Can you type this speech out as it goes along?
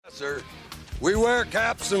boxer. We wear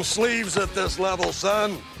caps and sleeves at this level,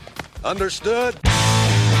 son. Understood?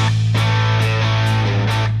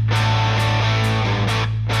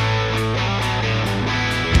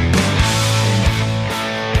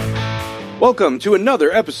 Welcome to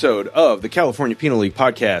another episode of the California Penal League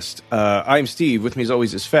podcast. I'm Steve. With me as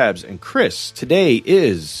always is Fabs and Chris. Today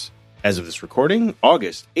is, as of this recording,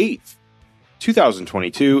 August 8th,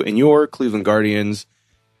 2022, and your Cleveland Guardians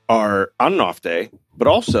are on an off day, but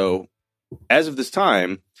also, as of this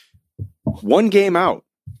time, one game out.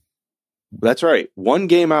 That's right, one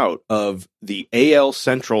game out of the AL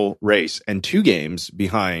Central race and 2 games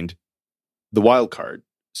behind the wild card.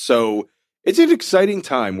 So it's an exciting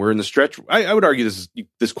time. We're in the stretch. I would argue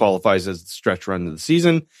this qualifies as the stretch run of the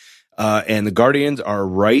season. And the Guardians are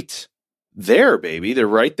right there, baby. They're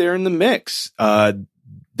right there in the mix.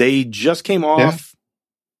 They just came off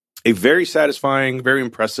a very satisfying, very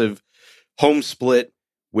impressive home split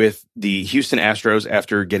with the Houston Astros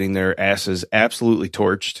after getting their asses absolutely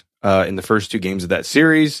torched in the first 2 games of that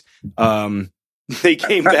series. They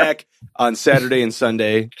came back on Saturday and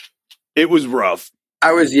Sunday. It was rough.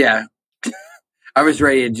 I was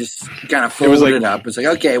ready to just kind of fold it up. It's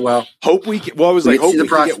like, okay, well, hope we get one.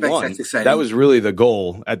 That's that was really the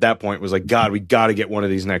goal at that point. Was like, God, we got to get one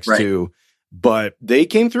of these next 2. But they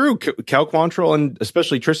came through. Cal Quantrill and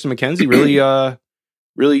especially Tristan McKenzie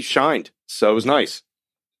really shined. So it was nice.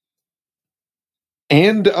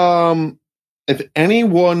 And if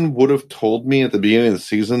anyone would have told me at the beginning of the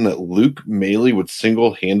season that Luke Maile would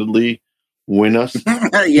single-handedly win us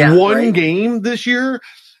one game this year,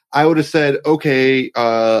 I would have said, okay,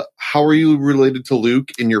 how are you related to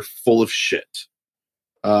Luke? And you're full of shit.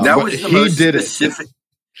 That was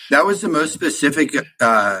the most specific,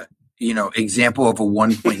 example of a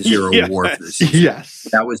 1.0 war for this season. Yes.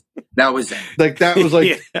 That was it. That was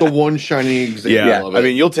the one shining example of it. I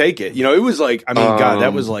mean, you'll take it. It was like, God,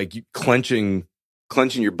 that was like clenching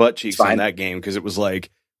your butt cheeks on that game, because it was like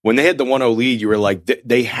when they had the 1-0 lead, you were like,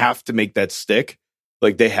 they have to make that stick.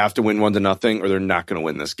 Like, they have to win 1-0 or they're not going to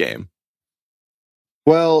win this game.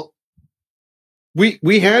 Well,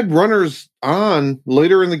 we had runners on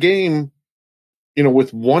later in the game,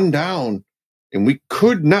 with 1 down, and we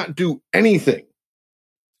could not do anything.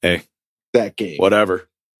 Hey, that game. Whatever.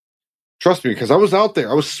 Trust me, because I was out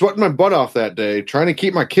there. I was sweating my butt off that day, trying to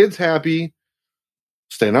keep my kids happy,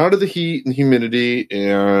 staying out of the heat and humidity,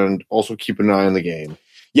 and also keep an eye on the game.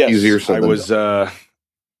 Yes, easier said than done.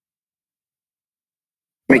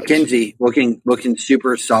 McKenzie looking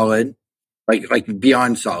super solid, like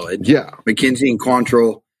beyond solid. Yeah, McKenzie and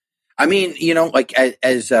Quantrill. I mean,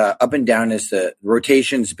 as up and down as the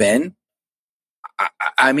rotation's been,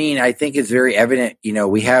 I think it's very evident.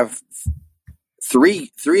 We have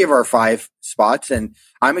three of our 5 spots, and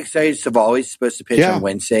I'm excited. Savali's supposed to pitch on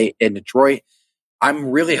Wednesday in Detroit. I'm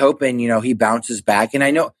really hoping he bounces back. And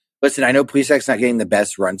I know Plesac's not getting the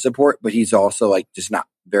best run support, but he's also just not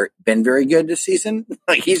been very good this season.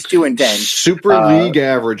 He's 2-10. Super league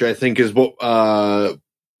average, I think, is what. And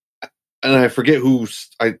I forget who.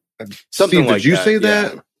 Something Steve, like did you that, say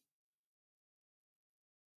that?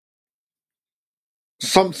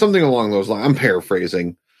 Something along those lines. I'm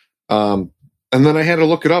paraphrasing. And then I had to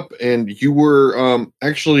look it up, and you were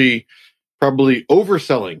actually probably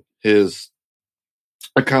overselling his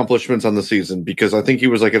accomplishments on the season, because I think he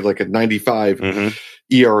was at a 95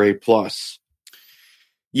 ERA plus.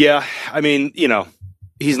 Yeah, I mean,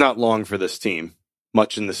 he's not long for this team,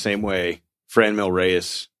 much in the same way Franmil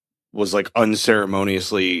Reyes was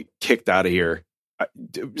unceremoniously kicked out of here.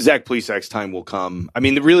 Zach Plesac's time will come. I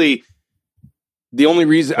mean, the only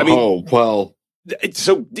reason. I mean,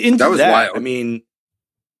 so into that was wild. I mean,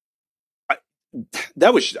 I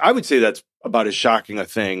would say that's about as shocking a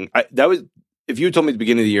thing. If you had told me at the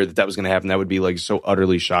beginning of the year that was going to happen, that would be so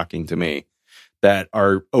utterly shocking to me, that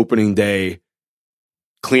our opening day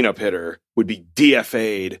cleanup hitter would be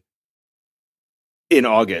DFA'd in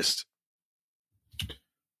August.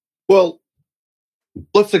 Well,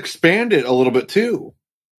 let's expand it a little bit too.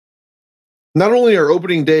 Not only our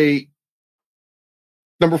opening day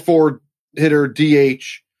number 4 hitter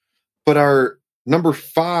DH, but our number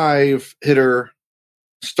 5 hitter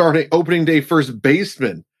starting opening day first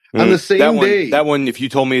baseman on the same day. That one, if you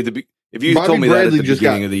told me that at the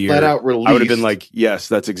beginning of the year, I would have been like, yes,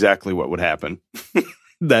 that's exactly what would happen.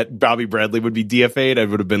 That Bobby Bradley would be DFA'd. I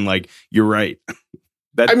would have been like, you're right.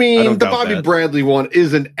 The Bobby Bradley one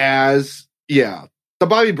isn't as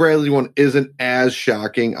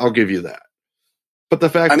shocking. I'll give you that. But the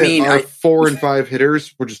fact that our 4 and 5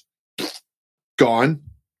 hitters were just gone.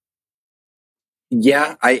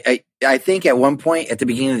 Yeah, I think at one point at the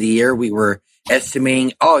beginning of the year we were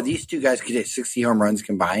estimating, these two guys could hit 60 home runs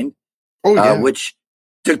combined. Oh yeah. Which,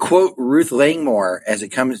 to quote Ruth Langmore, as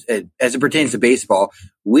it pertains to baseball,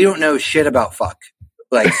 we don't know shit about fuck.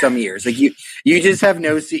 Like some years, like you just have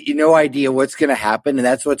no idea what's going to happen, and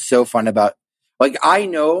that's what's so fun about. Like I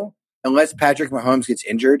know, unless Patrick Mahomes gets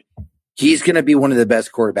injured, he's going to be one of the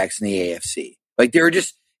best quarterbacks in the AFC. Like there are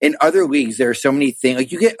just in other leagues, there are so many things.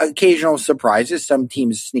 Like you get occasional surprises. Some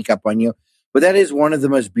teams sneak up on you, but that is one of the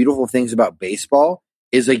most beautiful things about baseball.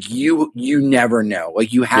 Is like you never know.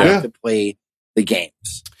 Like you have to play the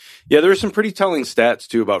games. Yeah, there are some pretty telling stats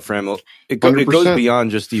too about Franmil. It goes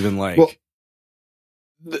beyond just even like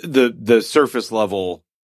the surface level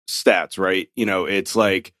stats, right? You know, it's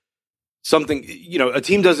like something. You know, a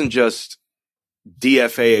team doesn't just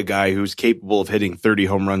DFA a guy who's capable of hitting 30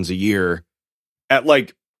 home runs a year at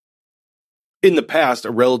like in the past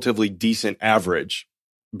a relatively decent average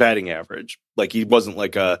batting average. Like he wasn't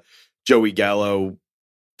like a Joey Gallo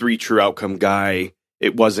 3 true outcome guy.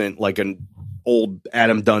 It wasn't like an old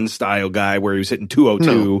Adam Dunn style guy where he was hitting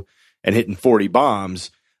 202 and hitting 40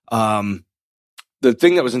 bombs. The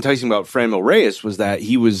thing that was enticing about Franmil Reyes was that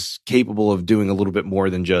he was capable of doing a little bit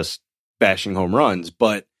more than just bashing home runs.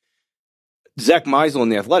 But Zach Meisel in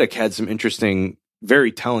The Athletic had some interesting,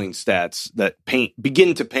 very telling stats that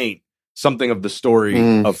begin to paint something of the story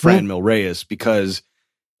of Franmil Reyes, because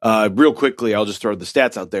real quickly, I'll just throw the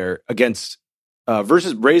stats out there. Against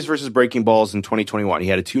Rays versus Breaking Balls in 2021, he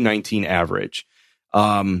had a 219 average,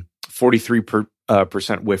 43%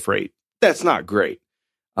 whiff rate. That's not great.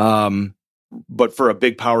 But for a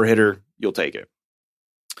big power hitter, you'll take it.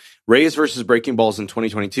 Rays versus Breaking Balls in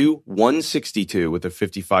 2022, 162 with a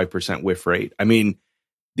 55% whiff rate. I mean,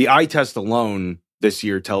 the eye test alone this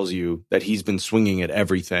year tells you that he's been swinging at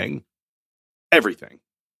everything. That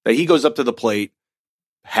he goes up to the plate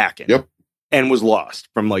hacking and was lost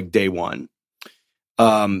from like day one.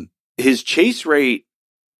 His chase rate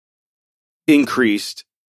increased,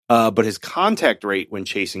 but his contact rate when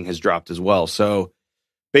chasing has dropped as well. So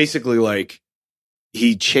basically, like,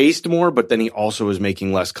 he chased more, but then he also was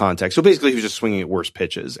making less contact. So basically, he was just swinging at worse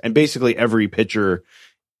pitches. And basically, every pitcher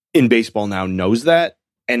in baseball now knows that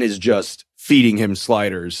and is just feeding him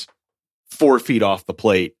sliders 4 feet off the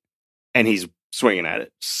plate, and he's swinging at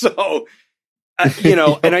it. So, you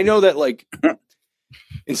know, and I know that, like,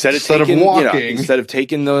 instead of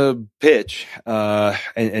taking the pitch,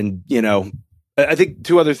 and you know, I think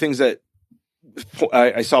two other things that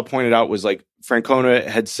I saw pointed out was, like, Francona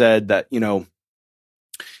had said that, you know,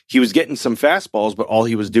 he was getting some fastballs, but all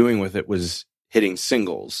he was doing with it was hitting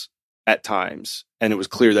singles at times. And it was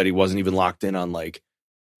clear that he wasn't even locked in on, like,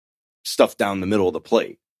 stuff down the middle of the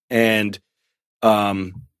plate. And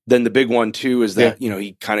then the big one too is that, you know,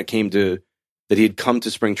 he kind of that he had come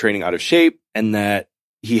to spring training out of shape, and that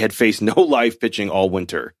he had faced no live pitching all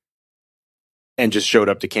winter and just showed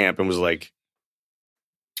up to camp and was like,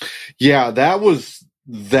 yeah, that was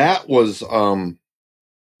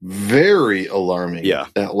very alarming. Yeah.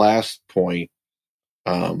 That last point.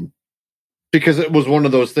 Because it was one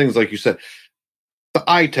of those things, like you said, the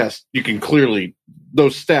eye test, you can clearly,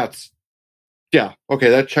 those stats. Yeah. Okay.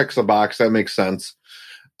 That checks a box. That makes sense.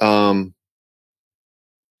 And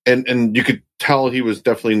you could tell he was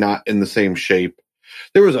definitely not in the same shape.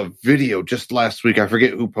 There was a video just last week. I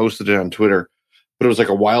forget who posted it on Twitter, but it was like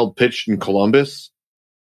a wild pitch in Columbus.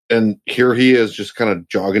 And here he is just kind of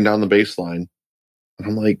jogging down the baseline. And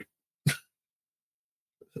I'm like,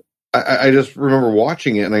 I just remember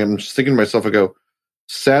watching it, and I'm just thinking to myself, I go,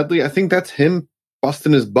 sadly, I think that's him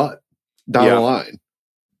busting his butt down the line.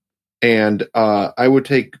 And I would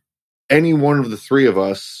take any one of the three of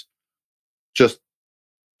us just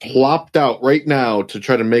plopped out right now to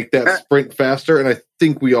try to make that sprint faster, and I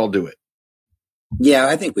think we all do it. Yeah,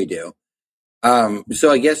 I think we do. So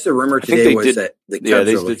I guess the rumor today was that the Cubs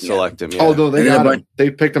they did select him. Yeah. Oh no, they got him.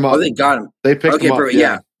 They picked him up. Oh, they got him. They picked him up.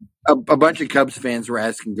 Yeah. A bunch of Cubs fans were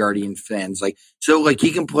asking Guardian fans, like, so, like,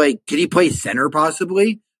 he can play. Could he play center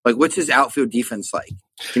possibly? Like, what's his outfield defense like?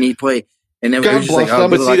 Can he play? And then God it was just like, bless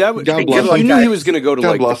them. But see, that would, you knew he was going to go to, God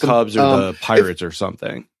like, bless the them. Cubs or the Pirates or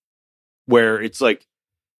something, where it's like,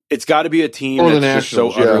 it's got to be a team Or the that's just so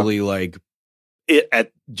Nationals, yeah. utterly, like,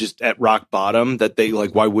 at rock bottom that they,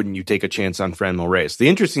 like, why wouldn't you take a chance on Franmil Reyes? The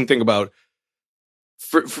interesting thing about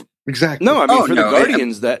exactly. No, I mean, the no,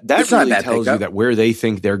 Guardians, that really tells you pickup. that where they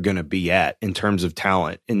think they're going to be at in terms of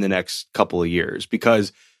talent in the next couple of years,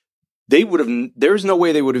 because they would have, there's no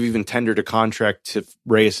way they would have even tendered a contract to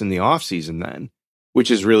Reyes in the offseason then, which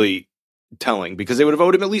is really telling, because they would have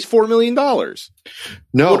owed him at least $4 million. No,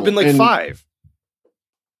 It would have been like $5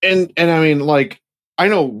 million. And I mean, like, I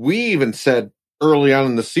know we even said early on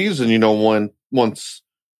in the season, once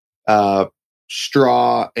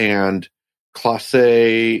Straw and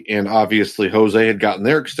Clase and obviously Jose had gotten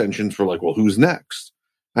their extensions, we're like, well, who's next?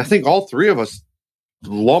 I think all three of us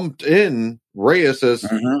lumped in Reyes as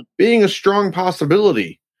being a strong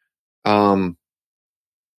possibility. I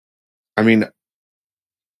mean,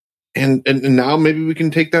 and now maybe we can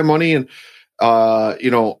take that money and,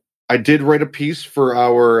 I did write a piece for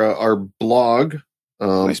our blog,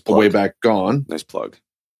 Nice way back gone. Nice plug.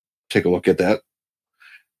 Take a look at that.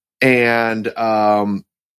 And,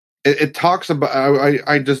 it talks about,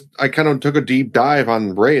 I kind of took a deep dive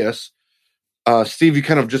on Reyes. Steve, you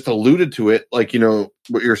kind of just alluded to it, like,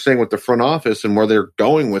 what you're saying with the front office and where they're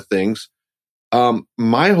going with things.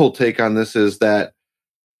 My whole take on this is that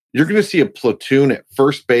you're going to see a platoon at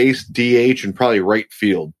first base, DH, and probably right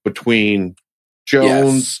field between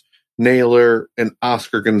Jones, Naylor, and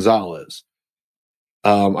Oscar Gonzalez.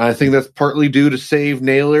 I think that's partly due to save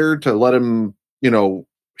Naylor to let him,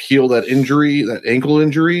 heal that injury, that ankle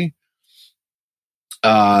injury.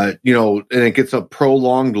 And it gets a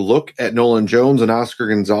prolonged look at Nolan Jones and Oscar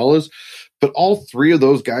Gonzalez. But all three of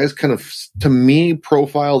those guys kind of, to me,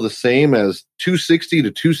 profile the same as 260 to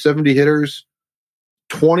 270 hitters,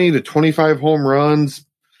 20 to 25 home runs,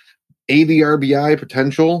 80 RBI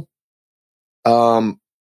potential.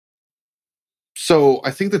 So I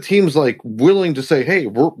think the team's like willing to say, hey,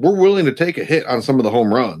 we're willing to take a hit on some of the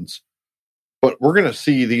home runs, but we're going to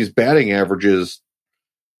see these batting averages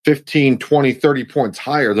 15, 20, 30 points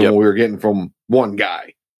higher than what we were getting from one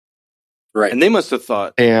guy. Right. And they must have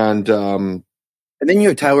thought. And then you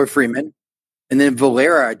have Tyler Freeman, and then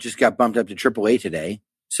Valera just got bumped up to AAA today.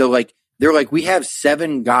 So they're like, we have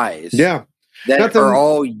 7 guys that are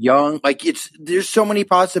all young. Like there's so many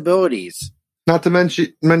possibilities. Not to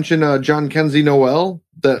mention John Kenzie Noel,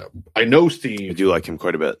 that I know Steve. I do like him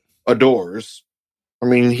quite a bit. Adores. I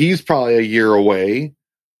mean, he's probably a year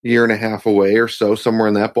and a half away or so, somewhere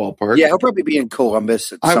in that ballpark. Yeah, he'll probably be in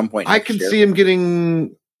Columbus at some point. I can see him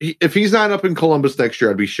getting, if he's not up in Columbus next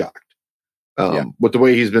year, I'd be shocked with the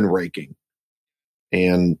way he's been raking.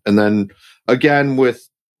 And then again with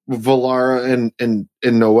Valara and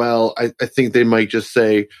Noel, I think they might just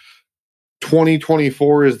say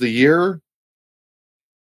 2024 is the year.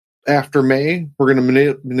 After May, we're going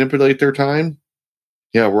to manipulate their time.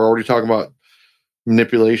 Yeah, we're already talking about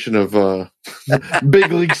manipulation of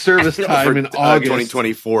big league service time in August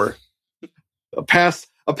 2024. A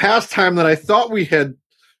pastime that I thought we had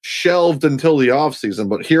shelved until the off season,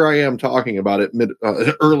 but here I am talking about it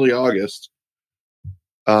early August.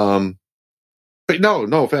 But no,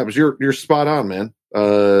 Fabs, you're spot on, man.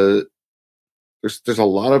 There's a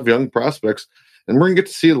lot of young prospects, and we're gonna get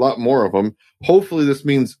to see a lot more of them. Hopefully, this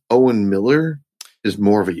means Owen Miller is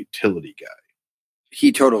more of a utility guy.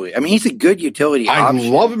 He's a good utility option. I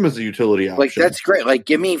love him as a utility option. Like, that's great. Like,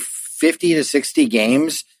 give me 50 to 60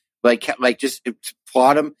 games. Like just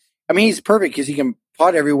plot him. I mean, he's perfect because he can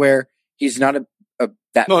plot everywhere. He's not that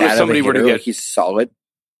bad if somebody of a hitter. were to get, he's solid.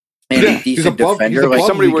 And a decent defender. If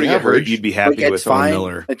somebody were to get hurt, you'd be happy with Owen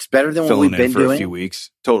Miller. It's better than what we've been doing for a few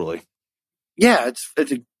weeks. Totally. Yeah,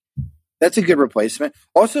 that's a good replacement.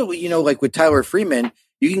 Also, like with Tyler Freeman,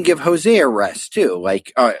 you can give Jose a rest too.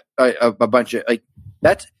 Like a bunch of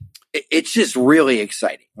it's just really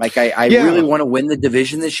exciting. Like I really want to win the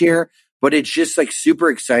division this year, but it's just like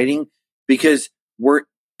super exciting because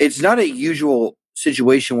it's not a usual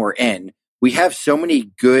situation we're in. We have so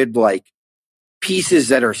many good like pieces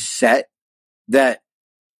that are set that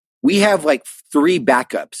we have like 3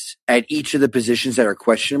 backups at each of the positions that are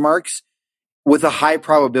question marks, with a high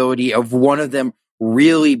probability of one of them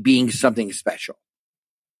really being something special.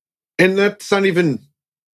 And that's not even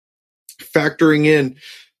factoring in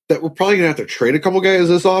that we're probably going to have to trade a couple guys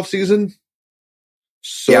this offseason.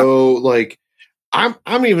 So,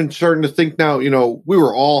 I'm even starting to think now, we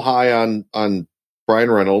were all high on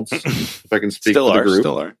Brian Reynolds, if I can speak to the group.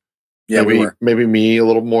 Still are. Yeah, maybe me a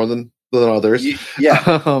little more than others.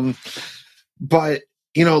 Yeah. But,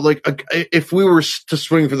 if we were to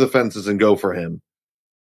swing for the fences and go for him,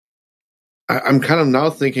 I'm kind of now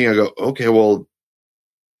thinking, I go, okay, well,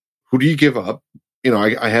 who do you give up?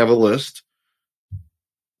 I have a list.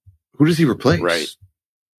 Who does he replace? Right.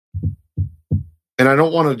 And I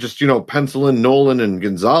don't want to just, pencil in Nolan and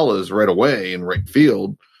Gonzalez right away in right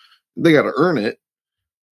field. They got to earn it.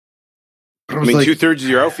 I mean, 2/3 of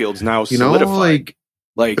your outfield's now solidified.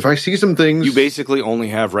 Like if I see some things, you basically only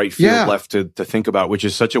have right field left to think about, which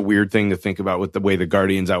is such a weird thing to think about with the way the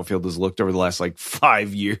Guardians outfield has looked over the last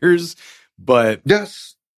 5 years. But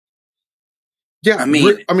yes, yeah, I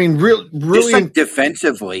mean, really, just like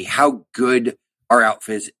defensively, how good our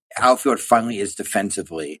outfield finally is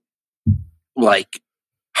defensively. Like,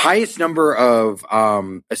 highest number of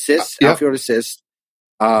assists, outfield assists,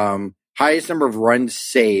 highest number of runs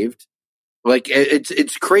saved. Like,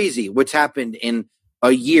 it's crazy what's happened in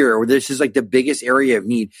a year where this is like the biggest area of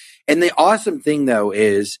need. And the awesome thing though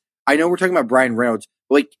is, I know we're talking about Brian Reynolds,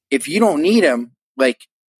 but like, if you don't need him, like,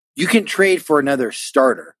 you can trade for another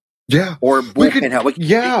starter. Yeah. Or bullpen help. Like,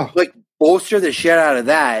 like bolster the shit out of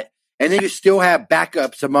that. And then you still have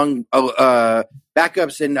backups among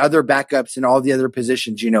backups and other backups in all the other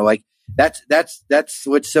positions, you know, like that's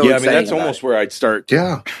what's so exciting. I mean, that's almost where I'd start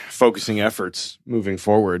focusing efforts moving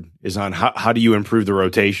forward is on how do you improve the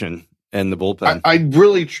rotation and the bullpen. I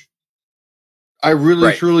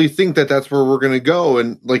really truly think that's where we're going to go.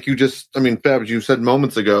 And like you just, I mean, Fabs, you said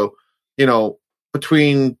moments ago, you know,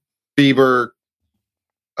 between Bieber,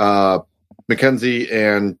 McKenzie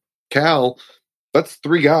and Cal, that's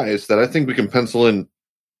three guys that I think we can pencil in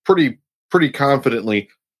pretty confidently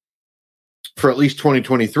for at least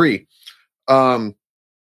 2023. I'd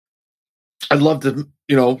love to,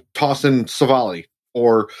 you know, toss in Savali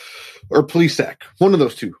or Plesac, one of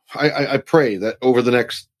those two. I pray that over the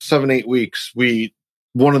next 7-8 weeks,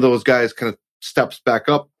 one of those guys kind of steps back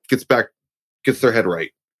up, gets their head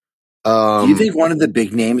right. Do you think one of the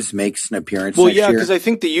big names makes an appearance? Well, next year? Because I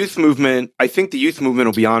think the youth movement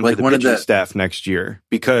will be on like for the pitching staff next year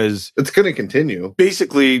because it's going to continue.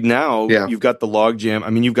 Basically, now you've got the logjam. I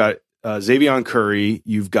mean, you've got Xavier Curry,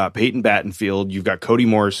 you've got Peyton Battenfield, you've got Cody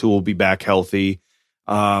Morris, who will be back healthy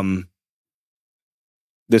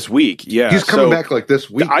this week. Yeah, he's coming back like this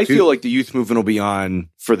week. I feel like the youth movement will be on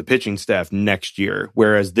for the pitching staff next year,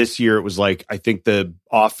 whereas this year it was like I think the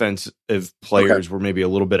offensive players were maybe a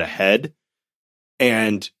little bit ahead,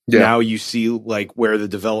 and now you see like where the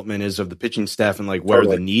development is of the pitching staff and like where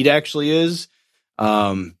the need actually is.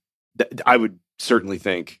 I would certainly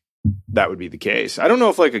think that would be the case. I don't know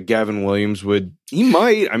if like a Gavin Williams would. He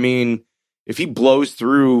might. I mean, if he blows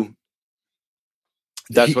through.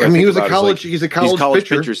 That's what I mean. He was a college. He's a college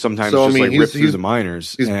pitcher. Sometimes so, just like rip through the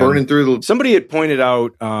minors. He's burning through the. Somebody had pointed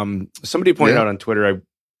out. Somebody pointed out on Twitter.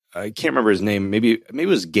 I can't remember his name. Maybe it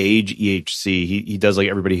was Gage EHC. He does like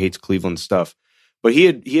Everybody Hates Cleveland stuff. But he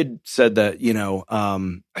had said that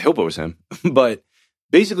I hope it was him. But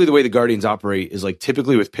basically, the way the Guardians operate is like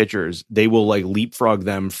typically with pitchers, they will like leapfrog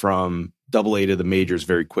them from AA to the majors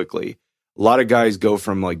very quickly. A lot of guys go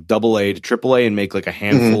from like AA to AAA and make like a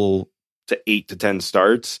handful. To 8 to 10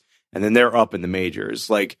 starts, and then they're up in the majors.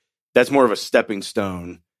 Like that's more of a stepping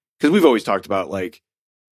stone because we've always talked about like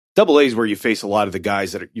AA is where you face a lot of the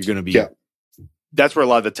guys that you're going to be. Yeah. That's where a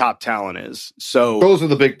lot of the top talent is. So those are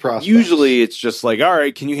the big prospects. Usually, it's just like, all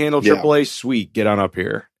right, can you handle AAA? Sweet, get on up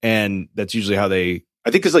here, and that's usually how they.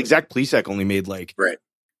 I think because like Zach Plesac only made like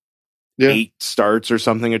 8 starts or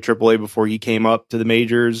something at AAA before he came up to the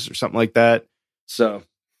majors or something like that. So,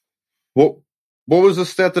 What was the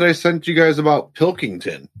stat that I sent you guys about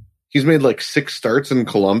Pilkington? He's made like 6 starts in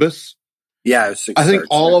Columbus. Yeah, it was 6 I think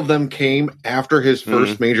all of them came after his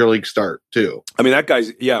first major league start, too. I mean, that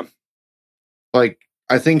guy's, Like,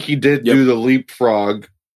 I think he did do the leapfrog.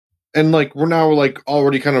 And like, we're now like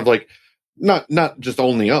already kind of like, not just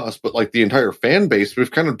only us, but like the entire fan base,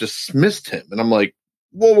 we've kind of dismissed him. And I'm like,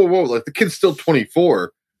 whoa. Like, the kid's still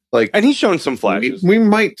 24. Like, and he's shown some flashes. We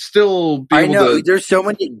might still be able to.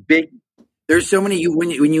 There's so many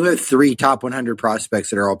when you have 3 top 100 prospects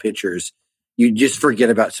that are all pitchers, you just forget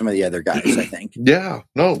about some of the other guys, I think. Yeah,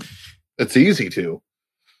 no, it's easy to.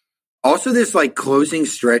 Also, this like closing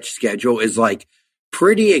stretch schedule is like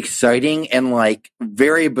pretty exciting and like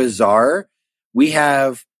very bizarre. We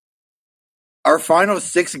have our final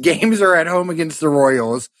 6 games are at home against the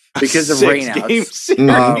Royals because of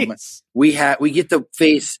rainouts. We get to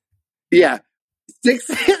face,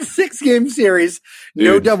 6-game series,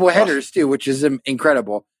 no double headers too, which is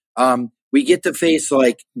incredible. We get to face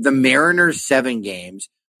like the Mariners 7 games.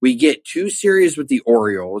 We get 2 series with the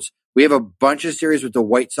Orioles. We have a bunch of series with the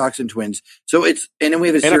White Sox and Twins. So and then we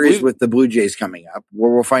have a series with the Blue Jays coming up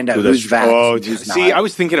where we'll find out who's vaxxed. Who's not. I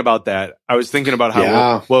was thinking about that. I was thinking about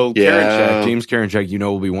how James Karinchak,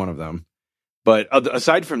 will be one of them. But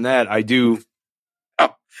aside from that, I do.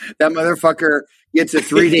 That motherfucker gets a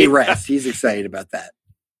 3-day rest. He's excited about that.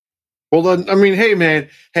 Well, then, I mean, hey, man.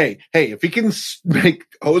 Hey, if he can make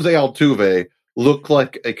Jose Altuve look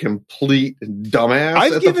like a complete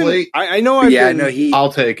dumbass at the plate. I know.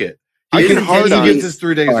 I'll take it. He gets his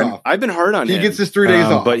 3 days off. I've been hard on him. He gets his 3 days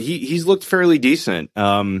off. But he's looked fairly decent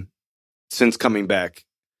since coming back.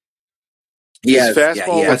 Yes,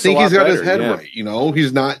 fastball. I think he's got his head right. You know,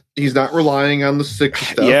 he's not relying on the 6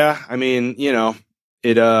 stuff. Yeah, I mean,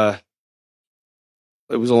 it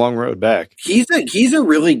it was a long road back. He's a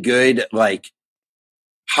really good, like,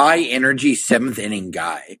 high energy 7th inning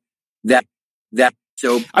guy. That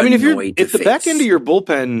so. I mean, if the face. back end of your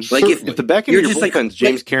bullpen, Like, if the back end of your just like- bullpen's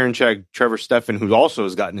James Karinchak, Trevor Stephan, who also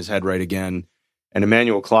has gotten his head right again, and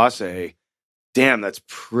Emmanuel Clase, damn, that's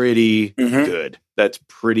pretty good. That's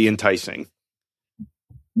pretty enticing.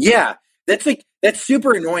 Yeah, that's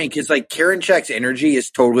super annoying because like Karinchak's energy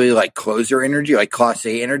is totally like closer energy, like Class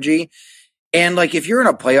A energy. And like if you're in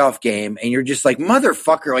a playoff game and you're just like,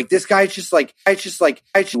 motherfucker, like this guy's just like, I just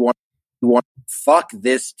want fuck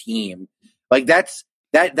this team. Like that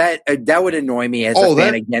would annoy me as a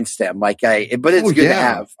fan against them. Like but it's good to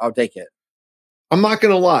have. I'll take it. I'm not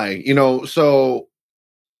gonna lie, so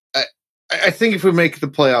I think if we make the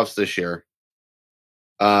playoffs this year,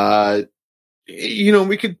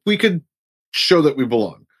 we could show that we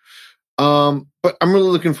belong. But I'm really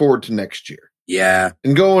looking forward to next year. Yeah.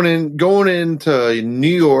 And going into New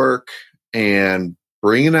York and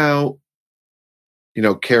bringing out,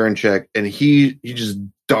 Karinchak, and he just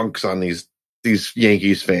dunks on these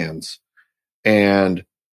Yankees fans. And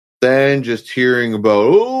then just hearing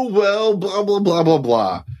about, blah, blah, blah, blah,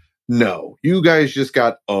 blah. No, you guys just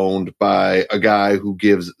got owned by a guy who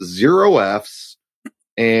gives 0 Fs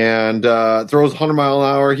and throws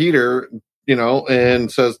 100-mile-an-hour heater, and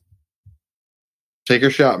says, take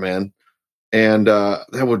your shot, man. And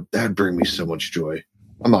that'd bring me so much joy.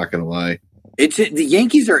 I'm not going to lie. The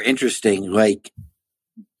Yankees are interesting. Like,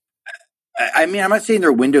 I mean, I'm not saying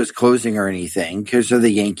their window's closing or anything because they're the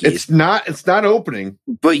Yankees. It's not opening.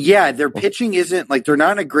 But yeah, their pitching isn't like they're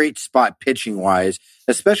not in a great spot pitching wise,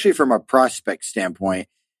 especially from a prospect standpoint.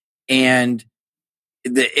 And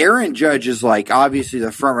the Aaron Judge is like obviously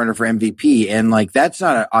the front runner for MVP, and like that's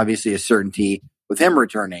not obviously a certainty with him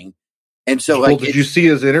returning. And so, like, did you see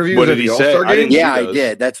his interviews? What did he say? Yeah, I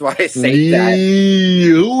did. That's why I say that.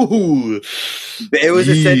 It was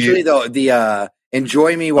essentially the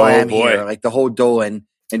enjoy me while I'm here, like the whole Dolan.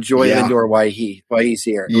 Enjoy Lindor while he's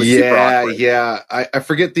here. It was super awkward. Yeah. I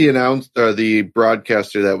forget the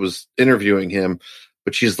broadcaster that was interviewing him,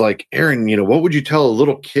 but she's like, Aaron, what would you tell a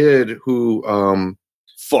little kid who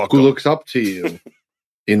looks up to you?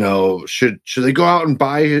 Should they go out and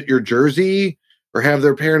buy your jersey or have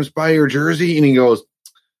their parents buy your jersey? And he goes,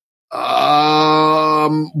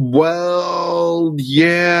 well,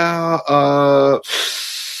 yeah,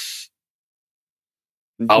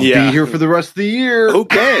 I'll be here for the rest of the year.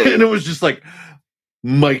 Okay. And it was just like,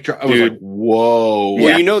 mic drop. I was like, whoa.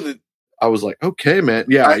 Well, I was like, okay, man.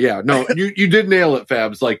 Yeah. No, you did nail it,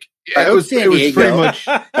 Fabs. Like, it was pretty much.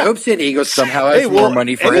 I hope San Diego somehow has more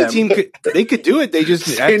money for him. Team they could do it. They just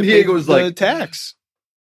San Diego's like tax.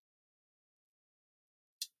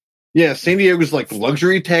 Yeah, San Diego's like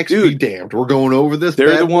luxury tax be damned. We're going over this.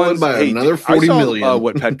 They're the ones by another 40 million.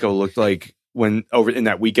 What Petco looked like when over in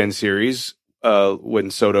that weekend series.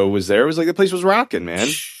 When Soto was there, it was like the place was rocking, man.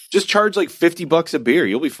 Just charge like $50 a beer,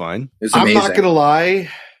 you'll be fine. I'm not gonna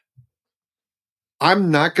lie.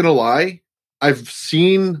 I've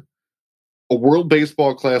seen a World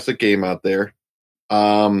Baseball Classic game out there.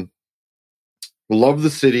 Love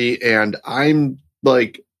the city, and I'm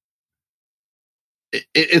like,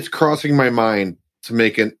 it's crossing my mind to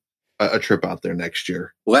make a trip out there next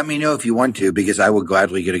year. Let me know if you want to, because I will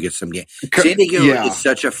gladly go to get some games. San Diego is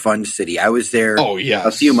such a fun city. I was there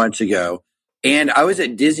a few months ago, and I was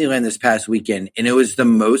at Disneyland this past weekend, and it was the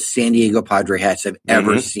most San Diego Padre hats I've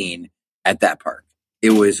ever seen at that park.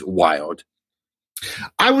 It was wild.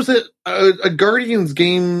 I was at a Guardians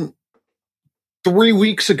game 3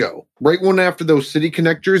 weeks ago, right when after those City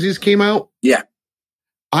Connect jerseys came out. Yeah.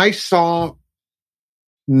 I saw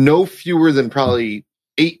no fewer than probably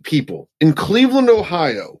 8 people in Cleveland,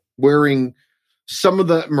 Ohio, wearing some of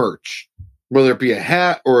that merch, whether it be a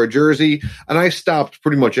hat or a jersey. And I stopped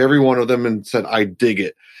pretty much every one of them and said, I dig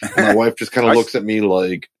it. And my wife just kind of looks at me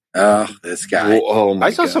like, oh, this guy. Oh my I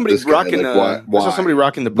saw God, somebody rocking. Like, why? I saw somebody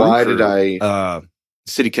rocking the Brew Why Crew, did I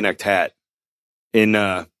City Connect hat in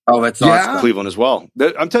that's awesome. Cleveland as well.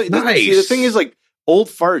 I'm telling you, nice. the thing is, like, old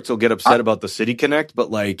farts will get upset about the City Connect,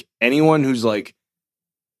 but like anyone who's like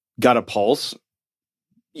got a pulse,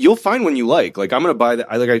 you'll find one you like. Like, I'm gonna buy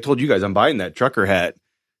that. Like I told you guys, I'm buying that trucker hat,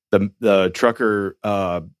 the trucker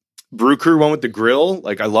Brew Crew one with the grill.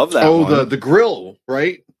 Like, I love that. Oh, the grill,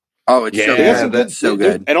 right? Oh, it's so good. That's so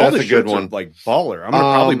good. And all That's the a good shirts one. are like baller. I'm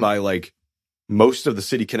gonna probably buy like most of the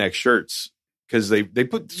City Connect shirts because they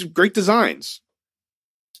put great designs.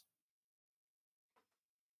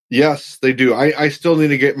 Yes, they do. I still need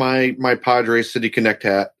to get my Padres City Connect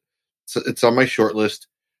hat. It's on my short list.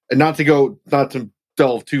 And not to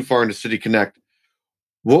delve too far into City Connect.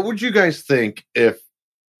 What would you guys think if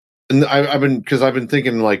and I've been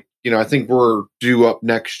thinking like, I think we're due up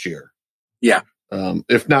next year. Yeah.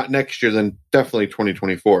 If not next year, then definitely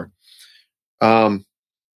 2024.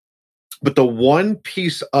 But the one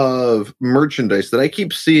piece of merchandise that I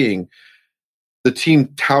keep seeing the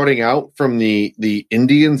team touting out from the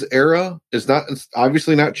Indians era it's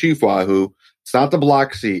obviously not Chief Wahoo. It's not the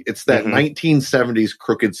Block C. It's that 1970s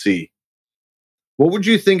Crooked C. What would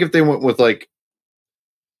you think if they went with like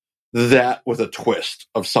that with a twist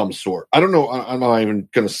of some sort? I don't know. I'm not even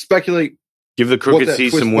going to speculate. Give the Crooked C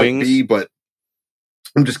some wings. But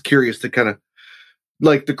I'm just curious to kind of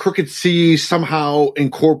like the Crooked C somehow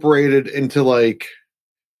incorporated into like,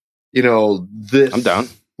 this I'm down.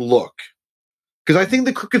 Look. Because I think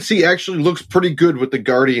the Crooked C actually looks pretty good with the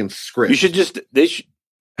Guardian script. They should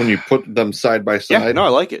when you put them side by side. Yeah, no, I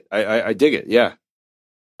like it. I dig it. Yeah.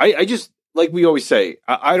 I just, like we always say,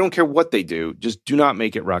 I don't care what they do. Just do not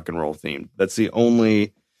make it rock and roll themed. That's the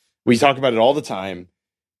only, we talk about it all the time.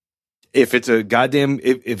 If it's a goddamn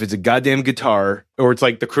guitar, or it's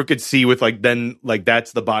like the Crooked C with like, then like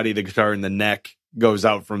that's the body of the guitar and the neck goes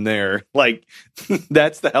out from there. Like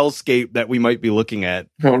that's the hellscape that we might be looking at.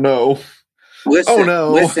 Oh no.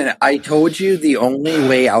 Listen, I told you the only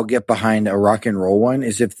way I'll get behind a rock and roll one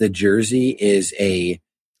is if the jersey is a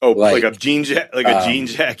like a jean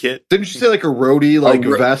jacket. Didn't you say like a roadie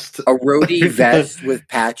vest? A roadie vest with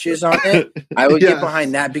patches on it. I would get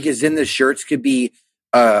behind that because then the shirts could be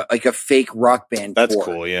like a fake rock band. That's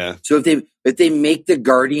cool, yeah. So if they make the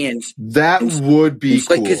Guardians, that would be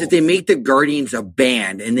cool. Because if they make the Guardians a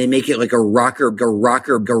band and they make it like a rocker,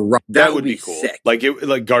 that would be cool. Sick.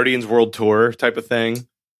 Like Guardians World Tour type of thing.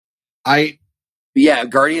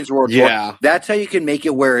 Guardians World Tour. That's how you can make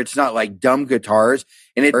it where it's not like dumb guitars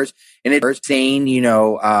and it's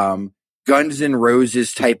saying, Guns N'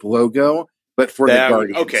 Roses type logo, but for the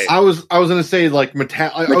Guardians. Okay. I was going to say like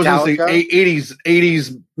Metallica. I was going to say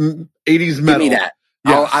 80s metal. Give me that.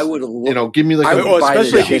 Yes. I would, give me like,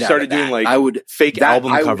 especially if you started doing like fake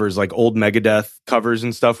album covers, like old Megadeth covers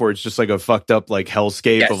and stuff, where it's just like a fucked up like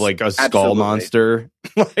hellscape of like a skull monster.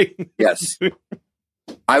 Yes,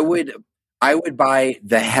 I would buy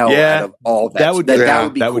the hell out of all that. That would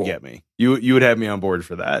be cool. Would get me. You would have me on board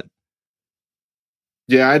for that.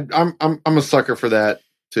 Yeah, I'm a sucker for that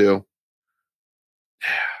too.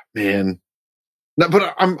 Man, no,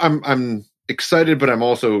 but I'm excited, but I'm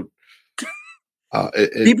also. People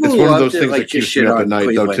it's one of those things that keeps me up at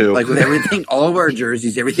night, though, too. Like with everything, all of our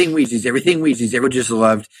jerseys, everything we everyone just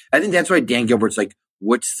loved. I think that's why Dan Gilbert's like,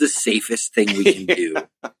 what's the safest thing we can do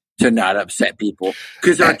to not upset people?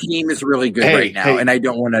 Because our team is really good right now, and I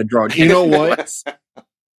don't want to draw. You know what?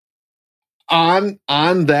 On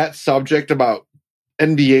that subject about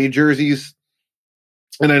NBA jerseys,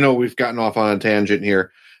 and I know we've gotten off on a tangent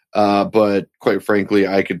here, but quite frankly,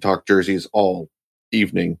 I could talk jerseys all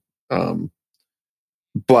evening.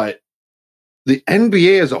 But the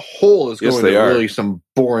NBA as a whole is going to really some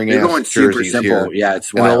boring ass jerseys here. Yeah,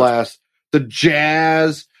 it's wild. The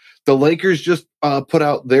Jazz, the Lakers just put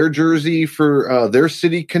out their jersey for their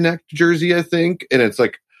City Connect jersey, I think, and it's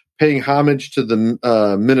like paying homage to the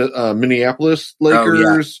Minneapolis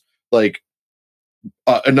Lakers,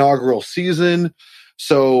 inaugural season.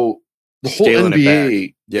 So the whole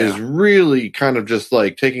NBA is really kind of just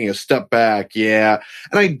like taking a step back. Yeah.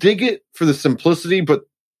 And I dig it for the simplicity, but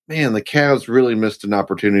man, the Cavs really missed an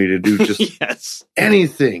opportunity to do just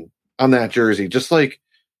anything on that jersey. Just like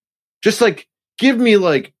give me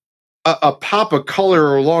like a pop of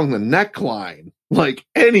color along the neckline, like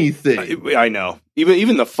anything. I know.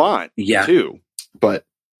 Even the font too. But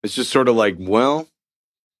it's just sort of like, well,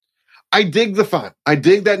 I dig the font. I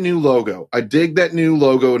dig that new logo.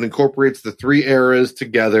 It incorporates the three eras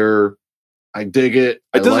together. I dig it.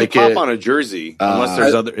 It doesn't pop on a jersey unless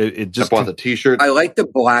there's other. It just on the t-shirt. I like the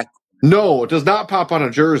black. No, it does not pop on a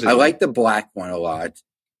jersey. I like the black one a lot.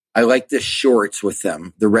 I like the shorts with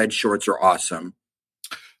them. The red shorts are awesome.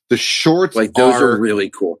 The shorts, those are really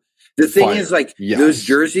cool. The thing is, those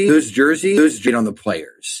jerseys on the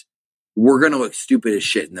players. We're gonna look stupid as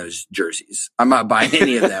shit in those jerseys. I'm not buying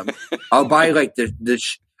any of them. I'll buy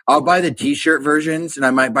I'll buy the t-shirt versions, and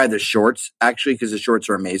I might buy the shorts actually because the shorts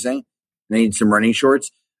are amazing. I need some running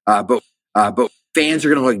shorts, but fans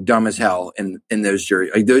are gonna look dumb as hell in those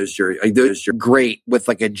jerseys. Those jerseys are great with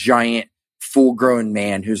like a giant full-grown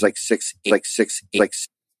man who's like 6'8",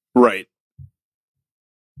 right,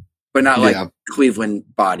 but not like Cleveland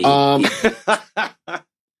body.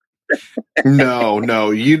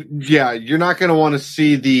 No, you're not going to want to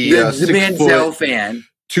see the Manziel fan,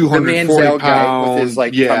 240 pound guy with his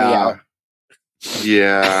tummy out.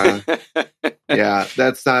 Yeah. Yeah,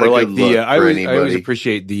 that's not Or a like good look for I always anybody.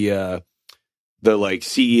 appreciate the like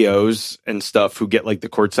CEOs and stuff who get like the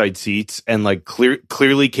courtside seats and like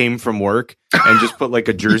clearly came from work and just put like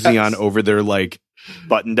a jersey Yes. on over their like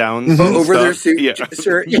button downs over their suit Yeah.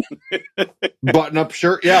 shirt. Yeah. Button-up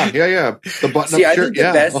shirt. Yeah. The button-up See, I shirt. think the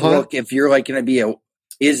Yeah. best look, if you're like going to be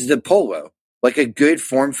is the polo, like a good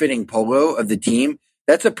form-fitting polo of the team.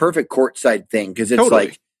 That's a perfect courtside thing because it's Totally.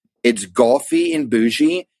 like it's golfy and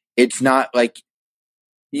bougie. It's not like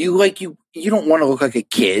you don't want to look like a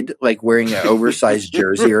kid like wearing an oversized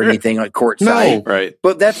jersey or anything like courtside. No. Right.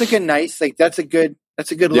 But that's like a nice that's a good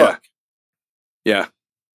Yeah. look. Yeah.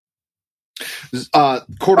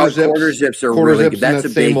 Quarter zips. Quarter zips are Quarter really zips good. in That's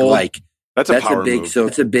that a big same mold. like That's a that's power a big move. so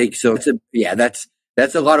it's a big so it's a yeah that's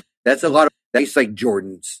a lot of nice like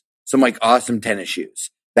Jordans, some like awesome tennis shoes.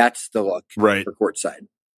 That's the look Right. for courtside.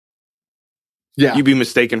 Yeah. You'd be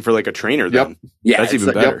mistaken for like a trainer Yep. then. Yeah, That's it's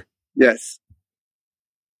even like- better. Yes.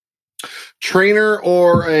 Trainer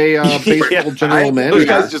or a baseball Yeah. general manager. Those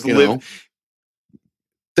guys just you live. know.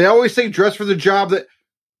 They always say dress for the job you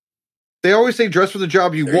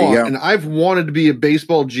There you want. go. And I've wanted to be a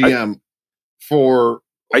baseball GM for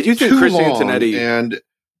I do think too Chris long, Antonetti. and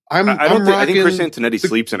I think Chris Antonetti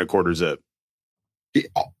sleeps in a quarter zip.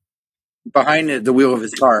 Behind the wheel of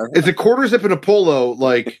his car. It's a quarter zip and a polo,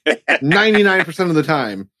 like 99% of the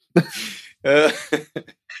time.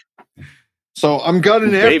 So I'm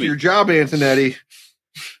gunning after Baby. your job, Antonetti.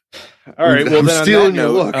 All right. Well, I'm then on stealing that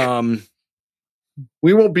your note, look.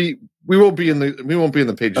 We won't be in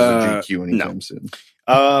the pages of GQ anytime soon.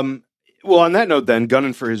 Well, on that note, then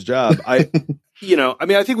gunning for his job, I think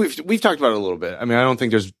we've talked about it a little bit. I mean, I don't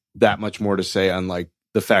think there's that much more to say on like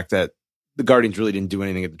the fact that the Guardians really didn't do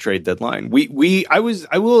anything at the trade deadline. I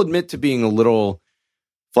will admit to being a little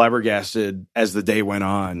flabbergasted as the day went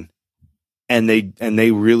on, and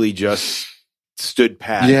they really just stood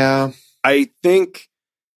pat. Yeah. I think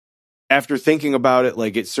after thinking about it,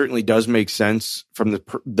 like it certainly does make sense from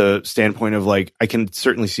the standpoint of like I can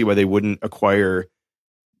certainly see why they wouldn't acquire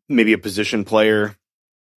maybe a position player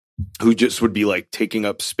who just would be like taking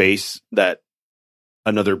up space that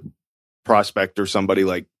another prospect or somebody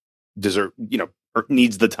like or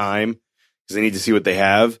needs the time because they need to see what they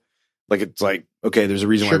have. Like it's like, okay, there's a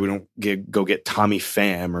reason why we don't go get Tommy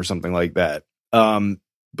Pham or something like that.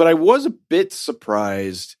 But I was a bit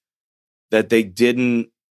surprised that they didn't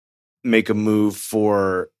make a move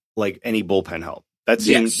for like any bullpen help. That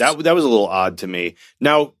seemed that was a little odd to me.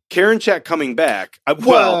 Now, Karinchak coming back.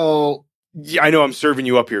 Yeah, I know I'm serving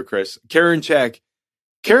you up here, Chris. Karinchak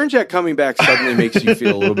coming back suddenly makes you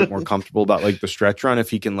feel a little bit more comfortable about like the stretch run if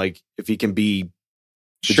he can be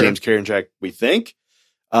the James Karinchak we think.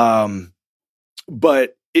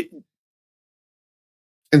 But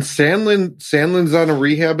and Sandlin's on a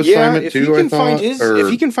rehab assignment if too. If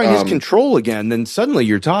he can find his control again, then suddenly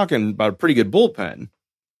you're talking about a pretty good bullpen.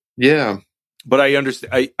 Yeah, but I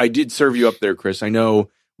understand. I did serve you up there, Chris. I know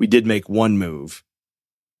we did make one move.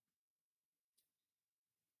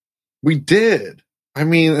 We did. I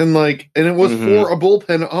mean, and it was for a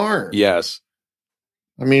bullpen arm. Yes.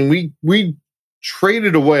 I mean, we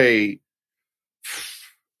traded away.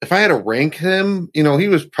 If I had to rank him, he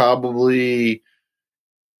was probably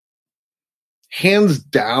hands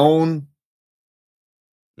down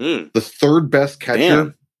the third best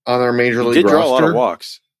catcher on our major league roster. Did draw a lot of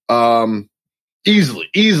walks. Easily,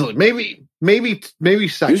 maybe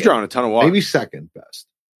second. He was drawing a ton of walks. Maybe second best.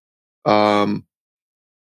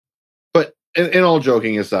 But in all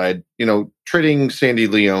joking aside, trading Sandy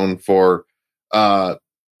Leon for Ian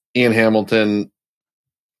Hamilton,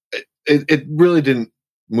 it really didn't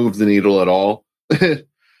move the needle at all.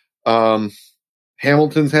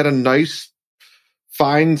 Hamilton's had a nice,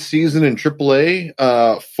 fine season in AAA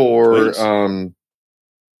for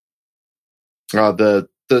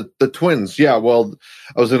the Twins. Yeah, well,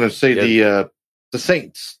 I was going to say the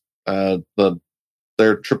Saints, their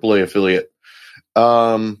AAA affiliate.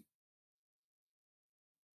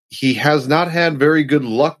 He has not had very good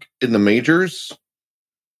luck in the majors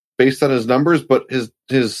based on his numbers, but he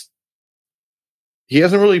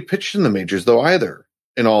hasn't really pitched in the majors though either,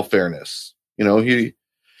 in all fairness. He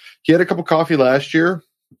had a cup of coffee last year.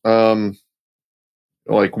 15,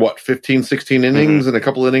 16 innings and a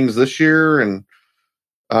couple innings this year. And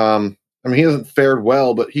he hasn't fared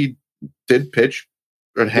well, but he did pitch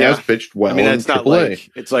and has pitched well. I mean, it's not AAA.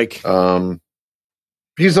 like it's like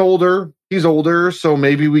he's older, so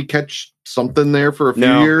maybe we catch something there for a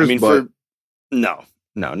few years. I mean, not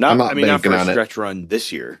for a stretch run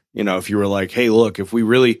this year. If you were like, hey, look, if we're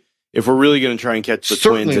really going to try and catch the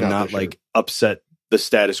Twins and not like upset the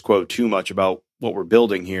status quo too much about what we're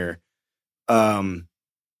building here,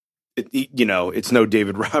 it's no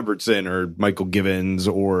David Robertson or Michael Givens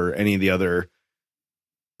or any of the other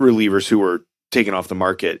relievers who were taken off the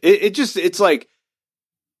market. It's like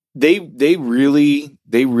they really,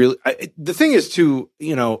 the thing is too,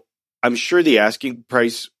 I'm sure the asking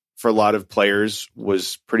price for a lot of players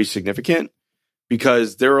was pretty significant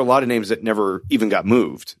because there were a lot of names that never even got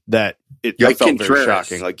moved that I felt Contreras. very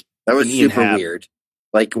shocking. Like that was Ian super Happ. weird.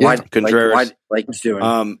 Like what? Contreras. Like what's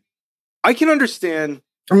doing? I can understand.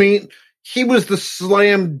 I mean, he was the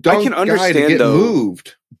slam dunk I can guy understand, to get though,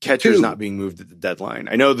 moved. Catchers too. not being moved at the deadline.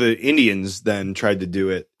 I know the Indians then tried to do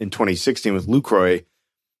it in 2016 with Lucroy,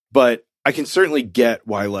 but I can certainly get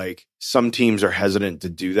why like some teams are hesitant to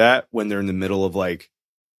do that when they're in the middle of like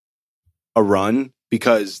a run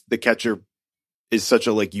because the catcher is such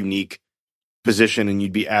a like unique position and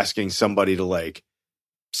you'd be asking somebody to like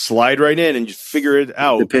slide right in and just figure it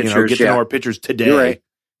out. The pitchers, get to know our pitchers today. You're right.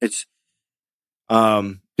 It's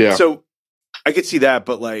So I could see that,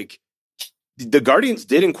 but like the Guardians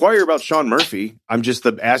did inquire about Sean Murphy.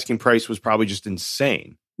 The asking price was probably just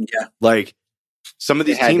insane. Yeah. Like some of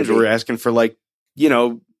these It had to teams be. were asking for like,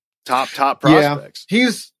 top prospects.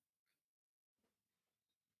 He's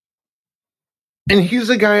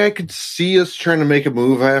a guy I could see us trying to make a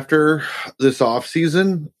move after this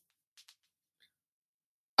offseason.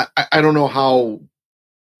 I don't know how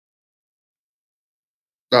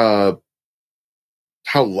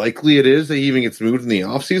likely it is that he even gets moved in the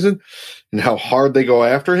offseason and how hard they go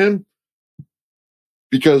after him.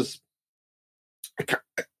 Because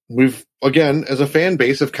we've, again, as a fan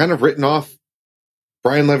base, have kind of written off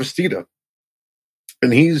Brian Lavastida.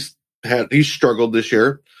 And he's struggled this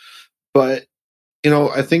year. But,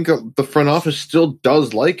 I think the front office still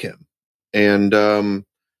does like him. And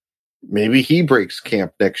maybe he breaks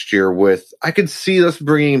camp next year I could see us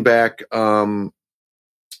bringing back...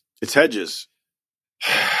 it's Hedges.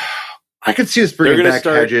 I could see us bringing back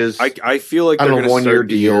Hedges. I feel like they're going to start 1-year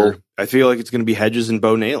deal. I feel like it's going to be Hedges and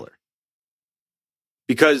Bo Naylor.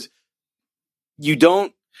 Because you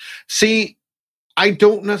don't... See, I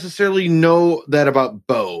don't necessarily know that about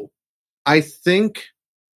Bo. I think,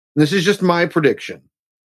 this is just my prediction,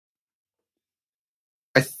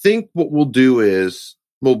 I think what we'll do is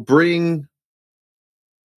we'll bring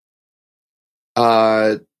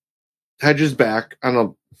Hedges back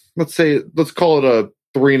on let's call it a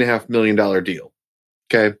 $3.5 million deal.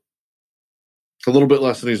 Okay. A little bit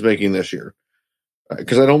less than he's making this year.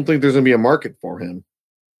 Because I don't think there's going to be a market for him.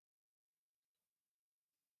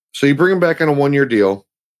 So you bring him back on a 1-year deal.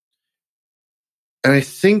 And I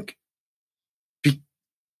think,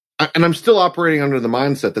 and I'm still operating under the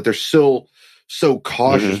mindset that they're still so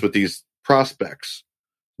cautious with these prospects.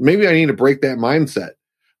 Maybe I need to break that mindset.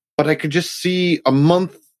 But I could just see a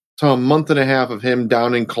month to a month and a half of him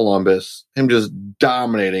down in Columbus, him just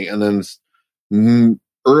dominating, and then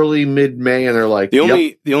early mid-May, and they're like, the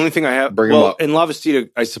only thing I have, bring him up. And Lavastida,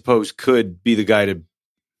 I suppose, could be the guy to.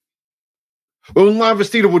 Well,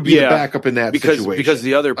 Lavastida would be the backup in that situation. Because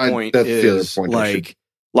the other point is like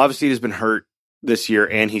Lavastida has been hurt this year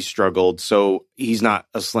and he's struggled, so he's not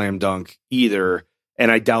a slam dunk either.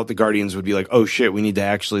 And I doubt the Guardians would be like, oh shit, we need to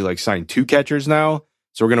actually like sign 2 catchers now.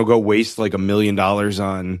 So we're going to go waste like $1 million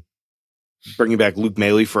on bringing back Luke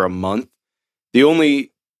Maile for a month. The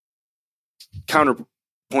only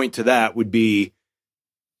counterpoint to that would be,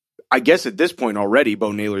 I guess at this point already,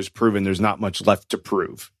 Bo Naylor's proven there's not much left to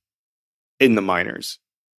prove in the minors.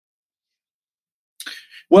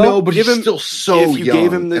 Well, no, but he's still so young.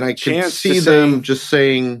 Gave him the and I can see them just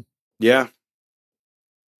saying, yeah.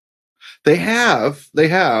 They have.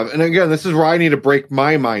 And again, this is where I need to break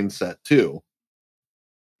my mindset too.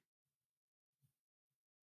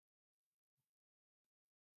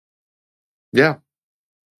 Yeah.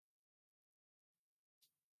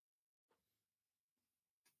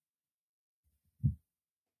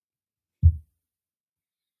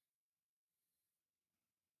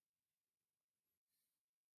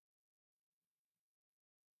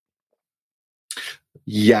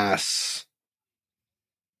 Yes.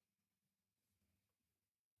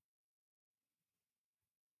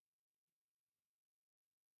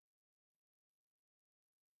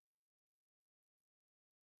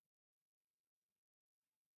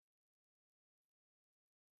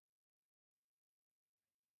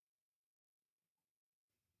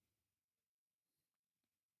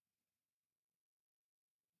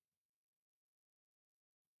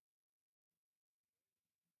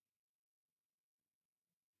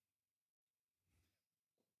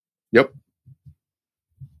 Yep.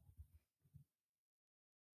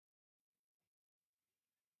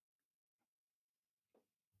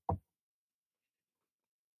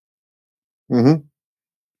 Mm-hmm.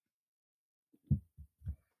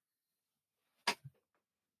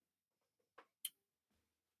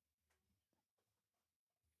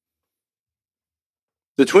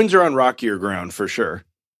 The Twins are on rockier ground for sure.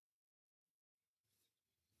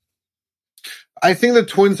 I think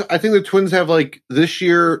the Twins have like this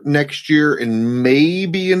year, next year, and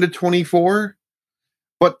maybe into 24.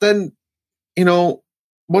 But then,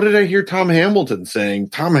 what did I hear Tom Hamilton saying?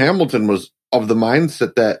 Tom Hamilton was of the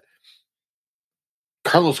mindset that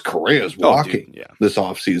Carlos Correa is walking this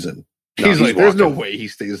offseason. He's like, there's no way he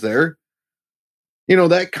stays there.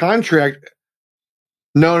 That contract.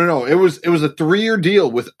 No. It was a 3-year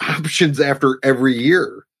deal with options after every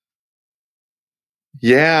year.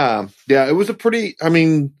 Yeah. It was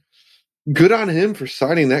good on him for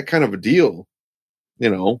signing that kind of a deal.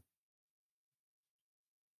 100%.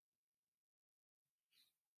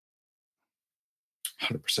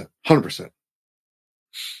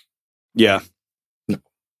 Yeah. No.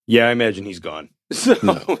 Yeah, I imagine he's gone. So,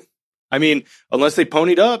 no. I mean, unless they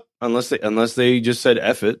ponied up, unless they just said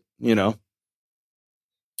F it,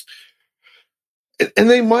 And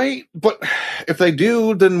they might, but if they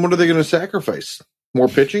do, then what are they going to sacrifice? More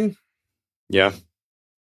pitching? Yeah.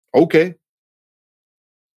 Okay.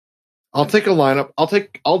 I'll take a lineup.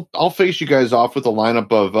 I'll face you guys off with a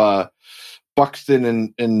lineup of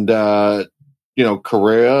Buxton and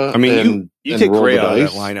Correa. I mean, you take Correa out of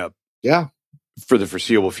that lineup. Yeah. For the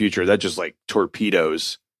foreseeable future, that just like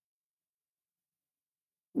torpedoes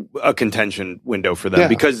a contention window for them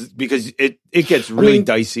because it gets really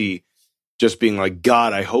dicey just being like,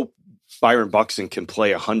 God, I hope Byron Buxton can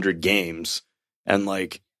play 100 games. And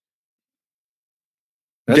like,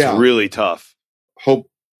 that's really tough. Hope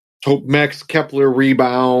Max Kepler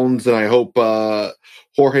rebounds, and I hope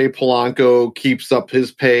Jorge Polanco keeps up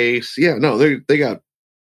his pace. Yeah, no, they got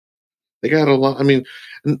a lot. I mean,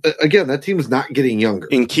 again, that team is not getting younger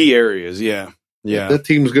in key areas. Yeah. That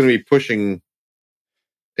team's going to be pushing,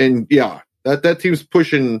 and that team's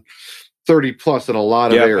pushing 30 plus in a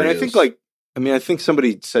lot of areas. And I think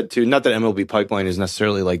somebody said too, not that MLB pipeline is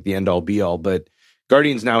necessarily like the end all be all, but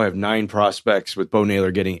Guardians now have 9 prospects with Bo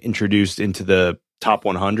Naylor getting introduced into the top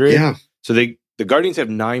 100. Yeah. So the Guardians have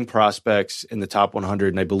 9 prospects in the top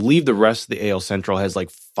 100, and I believe the rest of the AL Central has like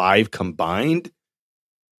 5 combined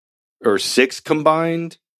or 6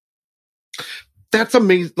 combined. That's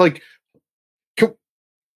amazing. Like,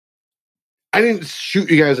 I didn't shoot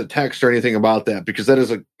you guys a text or anything about that because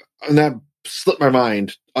that slipped my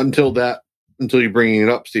mind until you bringing it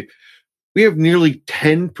up, Steve. We have nearly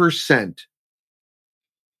 10%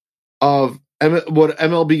 of what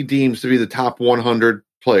MLB deems to be the top 100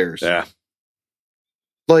 players. Yeah.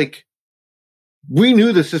 Like, we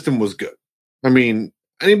knew the system was good. I mean,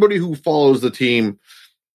 anybody who follows the team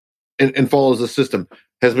and follows the system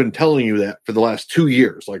has been telling you that for the last 2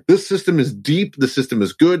 years. Like, this system is deep. The system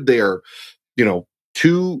is good. They are, a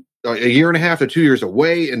year and a half to 2 years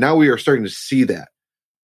away. And now we are starting to see that.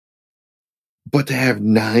 But to have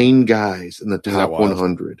 9 guys in the top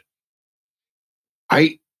 100,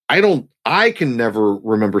 I can never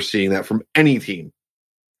remember seeing that from any team.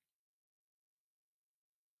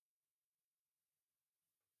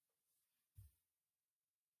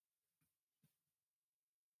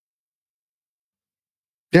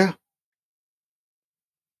 Yeah.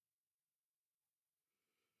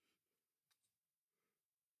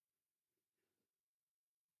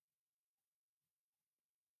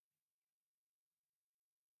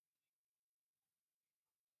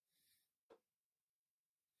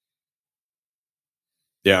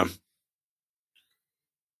 Yeah.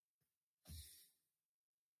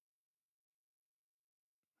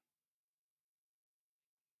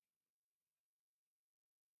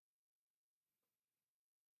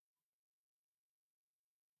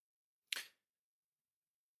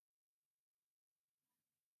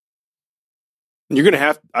 You're going to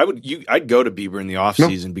have, I'd go to Bieber in the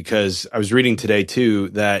offseason because I was reading today too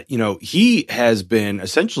that, he has been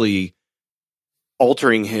essentially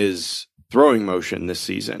altering his throwing motion this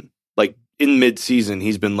season. Like in mid-season,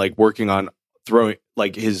 he's been like working on throwing,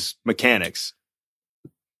 like his mechanics.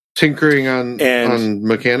 Tinkering on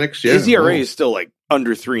mechanics. Yeah. His ERA is still like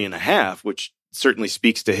under 3.5, which certainly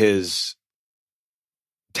speaks to his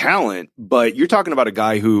talent. But you're talking about a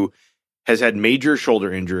guy who has had major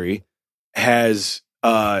shoulder injury, has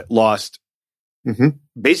lost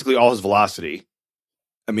basically all his velocity.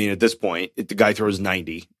 I mean, at this point, the guy throws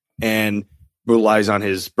 90 and relies on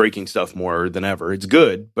his breaking stuff more than ever. It's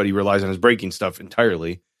good, but he relies on his breaking stuff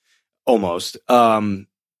entirely, almost. And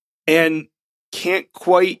can't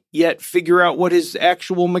quite yet figure out what his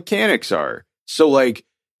actual mechanics are. So, like,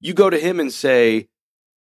 you go to him and say,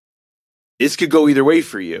 this could go either way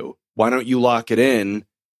for you. Why don't you lock it in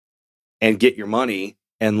and get your money?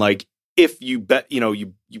 And like, if you bet,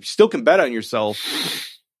 you still can bet on yourself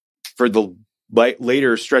for the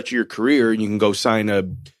later stretch of your career, and you can go sign a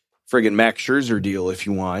friggin' Max Scherzer deal if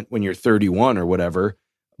you want when you're 31 or whatever.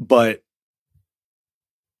 But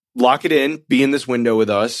lock it in, be in this window with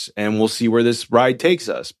us, and we'll see where this ride takes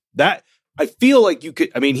us. That I feel like you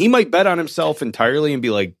could. I mean, he might bet on himself entirely and be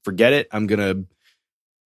like, "Forget it, I'm gonna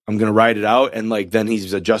ride it out." And like, then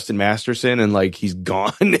he's a Justin Masterson, and like he's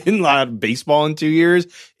gone in a lot of baseball in 2 years.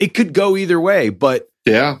 It could go either way, but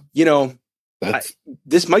yeah,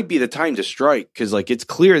 this might be the time to strike, because like it's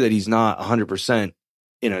clear that he's not 100%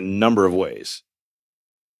 in a number of ways,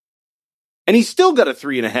 and he's still got a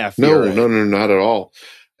 3.5. No, not at all.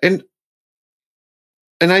 And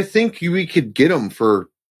I think we could get him for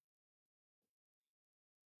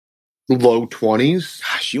low 20s.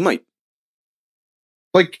 Gosh, you might.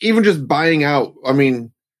 Like, even just buying out. I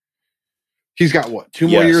mean, he's got what, 2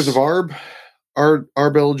 more years of ARB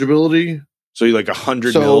eligibility. So you like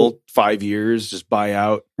 100 mil, 5 years, just buy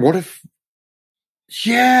out. What if?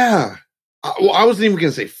 Yeah. Well, I wasn't even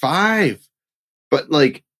going to say 5, but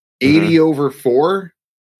like 80 over 4.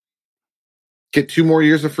 Get 2 more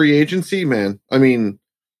years of free agency, man. I mean,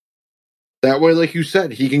 that way, like you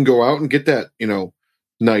said, he can go out and get that,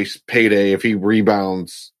 nice payday if he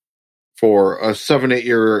rebounds for a 7-8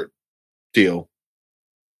 year deal.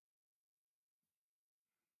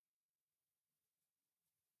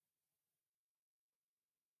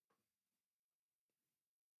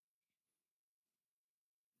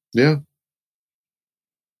 Yeah.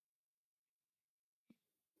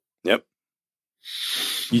 Yep.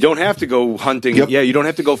 You don't have to go hunting. Yep. Yeah, you don't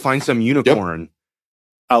have to go find some unicorn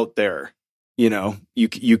out there.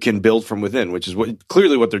 You can build from within, which is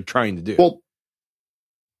clearly what they're trying to do. Well,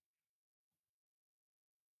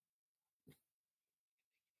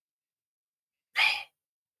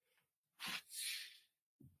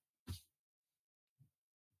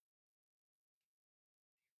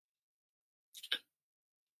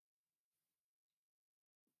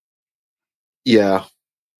 yeah.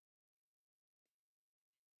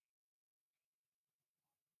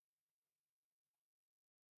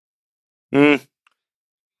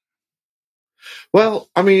 Well,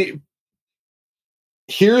 I mean,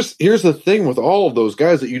 here's the thing with all of those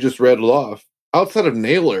guys that you just read off. Outside of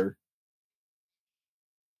Naylor,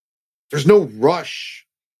 there's no rush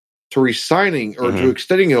to resigning or to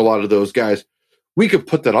extending a lot of those guys. We could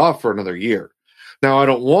put that off for another year. Now, I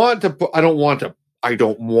don't want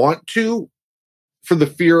to, for the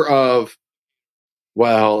fear of,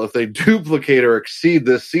 well, if they duplicate or exceed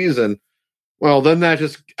this season, well, then that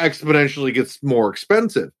just exponentially gets more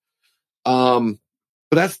expensive.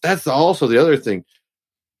 But that's also the other thing.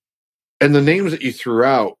 And the names that you threw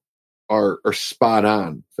out are spot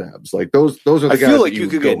on, Fabs. Like those are the guys. I feel like you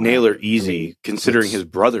could get Naylor easy, considering his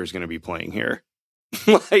brother's going to be playing here.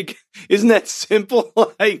 Like, isn't that simple?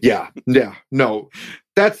 Like, yeah. No,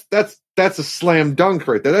 that's a slam dunk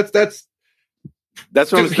right there. That's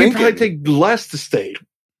what I was thinking. He'd probably take less to stay.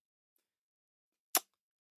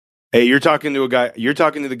 Hey, you're talking to a guy. You're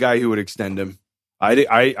talking to the guy who would extend him.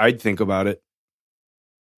 I'd think about it.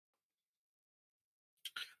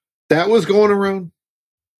 That was going around.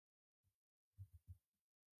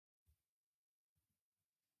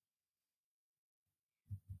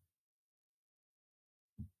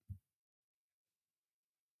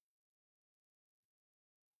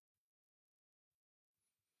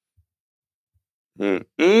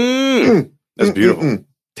 That's beautiful.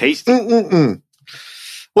 Tasty.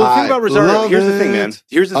 Well, think about Rosario. Here's the thing, man.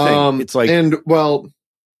 Here's the thing. It's like,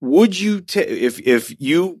 would you if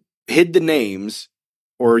you hid the names,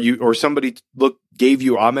 or somebody gave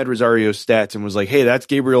you Ahmed Rosario's stats and was like, hey, that's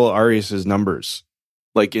Gabriel Arias's numbers,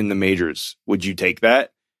 like in the majors, would you take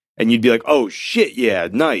that? And you'd be like, oh shit, yeah,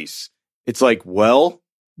 nice. It's like, well,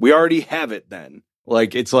 we already have it then.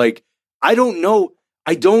 Like, it's like, I don't know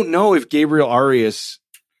if Gabriel Arias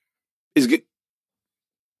is good.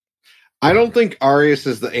 I don't think Arias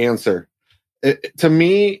is the answer. To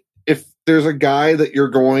me, if there's a guy that you're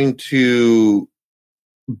going to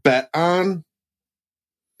bet on,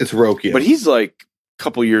 it's Rokia. But he's like a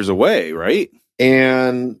couple years away, right?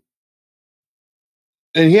 And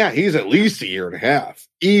yeah, he's at least a year and a half.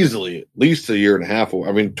 Easily at least a year and a half.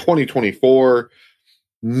 I mean, 2024,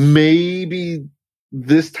 maybe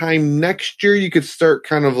this time next year you could start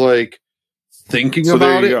kind of like thinking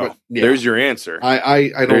about it. But yeah, there's your answer. I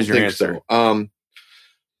don't think so.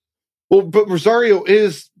 Well, but Rosario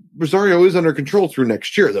is under control through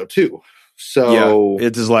next year though too. So yeah,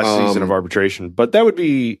 it's his last season of arbitration. But that would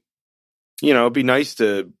be, it'd be nice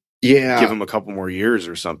to Yeah. give him a couple more years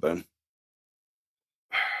or something.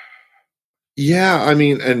 Yeah, I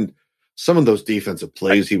mean, and some of those defensive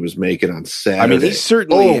plays he was making on Saturday. I mean, he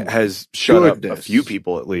certainly Oh, has shut up a goodness. few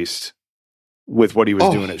people at least with what he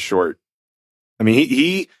was doing at short. I mean,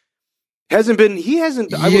 he hasn't been. He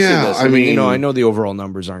hasn't. I will say this. I mean, I know the overall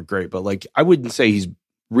numbers aren't great, but like, I wouldn't say he's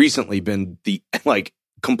recently been the like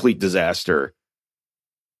complete disaster.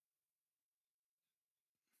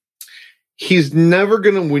 He's never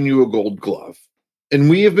going to win you a Gold Glove, and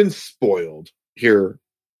we have been spoiled here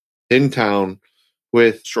in town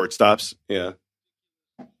with Shortstops, yeah,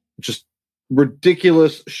 just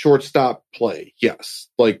ridiculous shortstop play. Yes,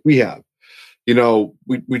 like we have.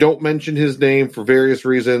 We don't mention his name for various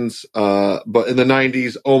reasons, but in the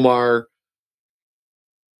 90s, Omar,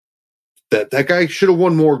 that guy should have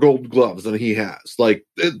won more Gold Gloves than he has. Like,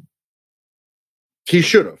 he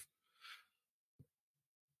should have.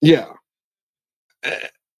 Yeah.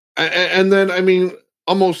 And then, I mean,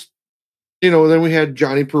 almost, then we had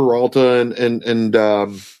Johnny Peralta and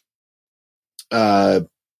Estrubal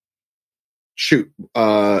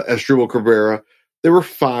Cabrera. They were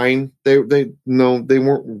fine. They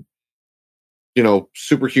weren't,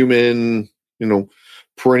 superhuman,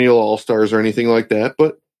 perennial all-stars or anything like that.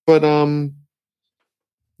 But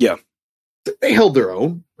yeah, they held their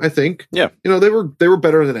own, I think. Yeah. They were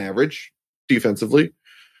better than average defensively.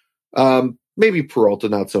 Maybe Peralta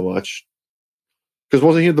not so much, because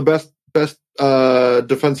wasn't he the best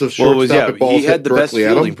defensive shortstop at balls he had the best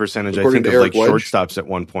fielding percentage, I think, of like Wedge. Shortstops at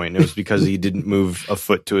one point. And it was because he didn't move a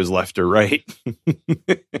foot to his left or right.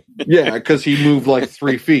 Yeah, because he moved like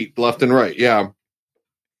 3 feet left and right. Yeah.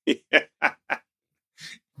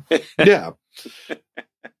 Yeah.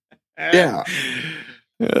 Yeah.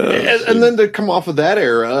 And then to come off of that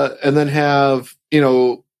era and then have,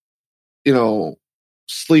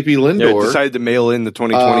 Sleepy Lindor decided to mail in the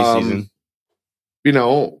 2020 season.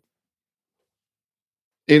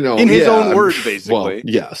 In his own words, basically. Well,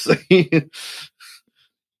 yes.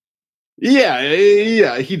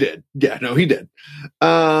 Yeah, he did. Yeah, no, he did.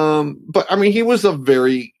 But I mean, he was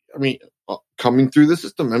coming through the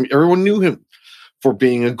system. I mean, everyone knew him for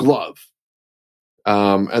being a glove.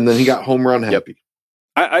 And then he got home run happy.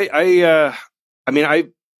 I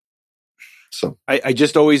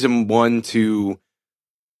just always am one to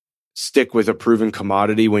stick with a proven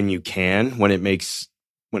commodity when you can, when it's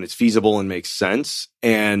feasible and makes sense.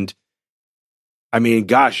 And I mean,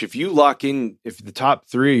 gosh, if the top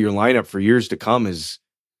three of your lineup for years to come is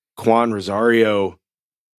Juan, Rosario,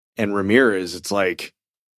 and Ramirez, it's like,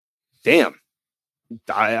 damn,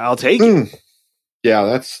 I'll take it.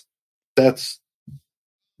 Yeah, that's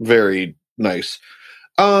very nice.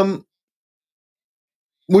 Would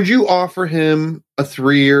you offer him a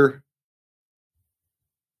 3-year?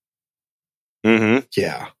 Mm-hmm.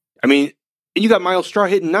 Yeah. I mean, you got Miles Straw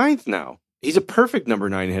hitting 9th now. He's a perfect number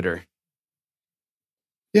 9 hitter.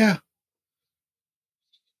 Yeah.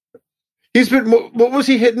 He's been, what was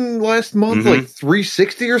he hitting last month? Like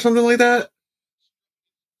 360 or something like that?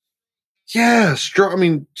 Yeah,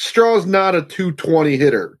 Straw's not a 220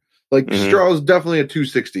 hitter. Like, Straw's definitely a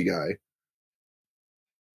 260 guy.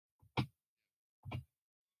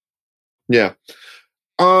 Yeah.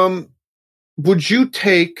 Would you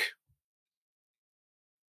take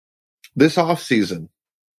this offseason?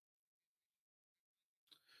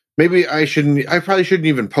 Maybe I probably shouldn't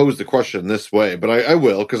even pose the question this way, but I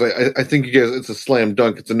will, because I think you guys, it's a slam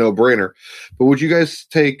dunk. It's a no-brainer. But would you guys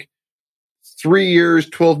take 3 years,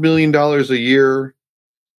 $12 million a year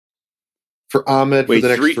for Ahmed for the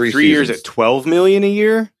next 3 seasons? 3 years at $12 million a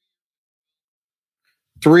year?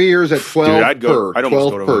 3 years at 12 Dude, I'd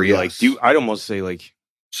almost go to per, yes. I'd almost say like.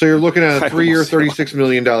 So you're looking at a 3-year, $36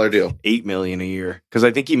 million deal. $8 million a year, because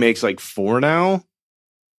I think he makes like $4 now.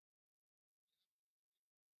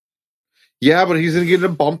 Yeah, but he's going to get a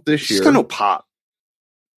bump this year. He's going to pop.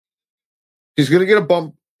 He's going to get a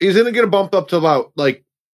bump. He's going to get a bump up to about like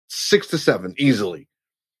 6 to 7 easily.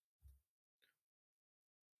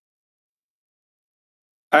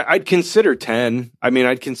 I'd consider 10. I mean,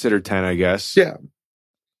 I'd consider 10, I guess. Yeah.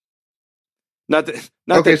 Not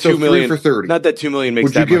that 2 million for 30. Not that 2 million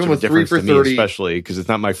makes that much of a difference to me, especially because it's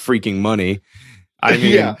not my freaking money. I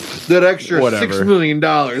mean, yeah, that extra whatever. $6 million.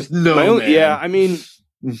 No, man. Yeah, I mean,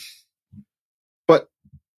 but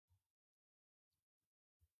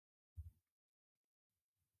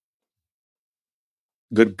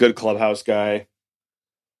good clubhouse guy.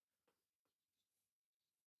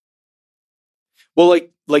 Well,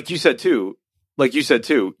 like you said too,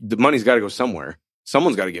 the money's got to go somewhere.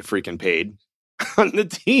 Someone's got to get freaking paid on the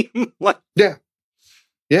team. Yeah.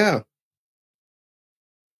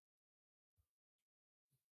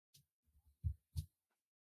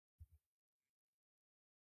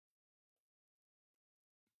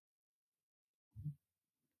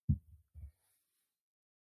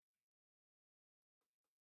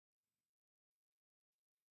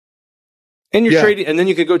 And you're trading, and then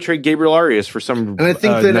you could go trade Gabriel Arias for some and I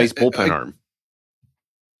think that nice bullpen arm.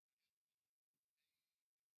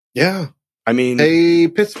 Yeah. I mean, hey,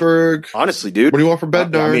 Pittsburgh. Honestly, dude. What do you want for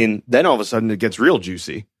Bednar? I mean, then all of a sudden it gets real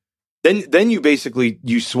juicy. Then you basically,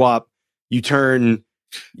 you swap, you turn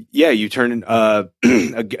a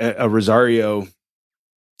Rosario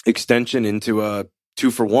extension into a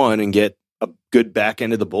 2-for-1 and get a good back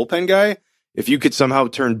end of the bullpen guy. If you could somehow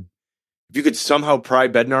pry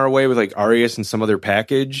Bednar away with like Arias and some other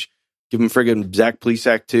package, give him friggin' Zach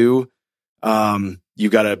Plesac too. You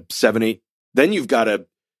got a 7-8. Then you've got a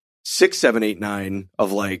 6, 7, 8, 9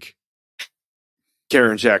 of like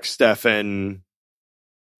Karen, Jack, Stefan,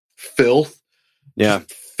 filth. Yeah,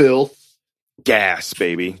 filth. Gas,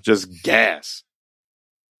 baby, just gas.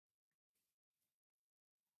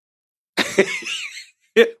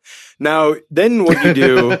 Now, then what you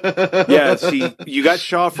do? Yeah, see, you got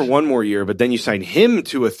Shaw for one more year, but then you sign him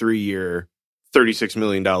to a 3-year, $36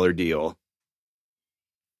 million deal.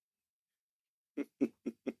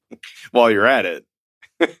 While you're at it.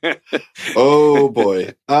 Oh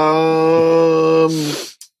boy.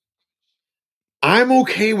 I'm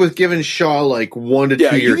okay with giving Shaw like 1 to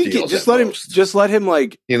 2 year deals. Just let him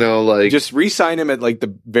like, just re-sign him at like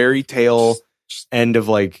the very tail end of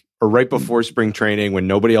like, or right before spring training when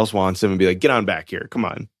nobody else wants him, and be like, get on back here. Come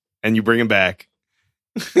on. And you bring him back.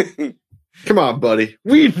 Come on, buddy.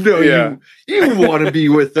 We know you want to be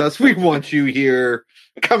with us. We want you here.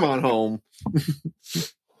 Come on home.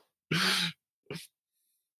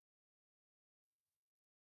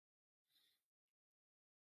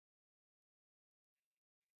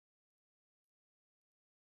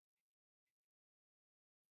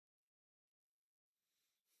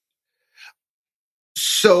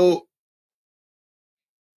 So,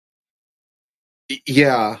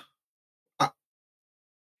 yeah.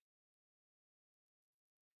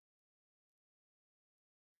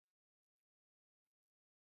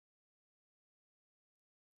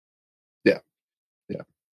 Yeah.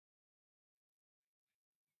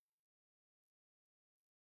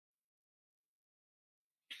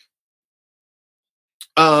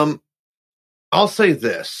 I'll say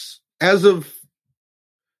this. As of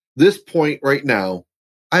this point right now,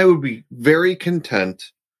 I would be very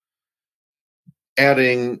content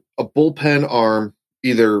adding a bullpen arm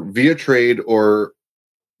either via trade or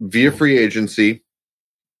via free agency.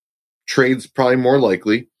 Trade's probably more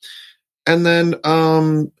likely. And then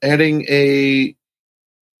adding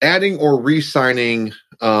or re-signing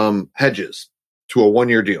Hedges to a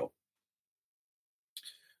 1-year deal.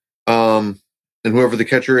 And whoever the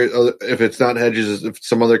catcher is, if it's not Hedges, if it's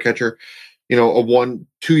some other catcher, a 1-2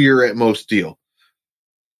 year at most deal.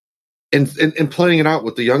 And playing it out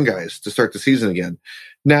with the young guys to start the season again.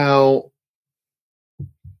 Now,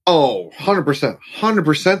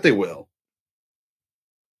 100% they will.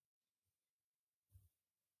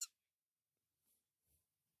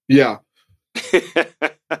 Yeah.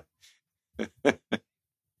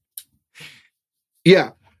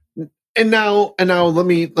 Yeah. And now let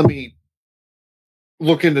me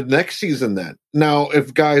look into next season then. Now,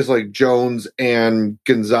 if guys like Jones and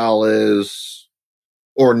Gonzalez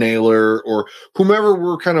or Naylor or whomever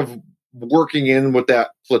we're kind of working in with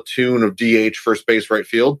that platoon of DH, first base, right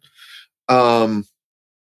field,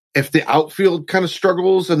 if the outfield kind of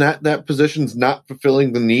struggles and that position's not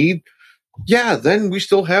fulfilling the need, yeah, then we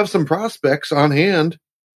still have some prospects on hand.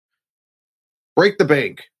 Break the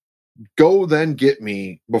bank. Go then get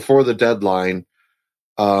me before the deadline.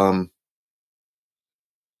 Austin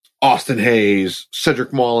Hayes,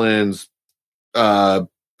 Cedric Mullins, Brian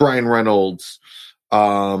Reynolds.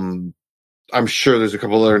 I'm sure there's a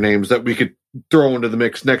couple other names that we could throw into the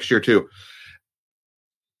mix next year too.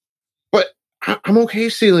 But I'm okay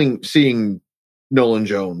seeing Nolan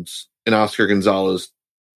Jones and Oscar Gonzalez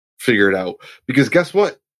figure it out, because guess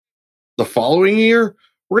what? The following year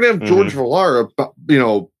we're gonna have George Villar,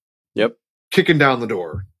 kicking down the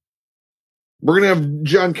door. We're gonna have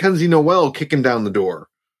John Kenzie Noel kicking down the door,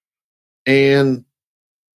 and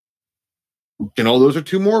those are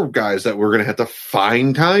 2 more guys that we're gonna have to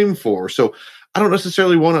find time for. So I don't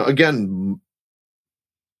necessarily want to, again,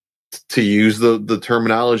 to use the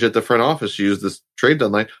terminology at the front office, use this trade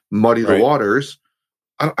deadline, muddy the waters.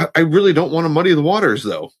 I really don't want to muddy the waters,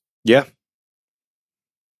 though. Yeah.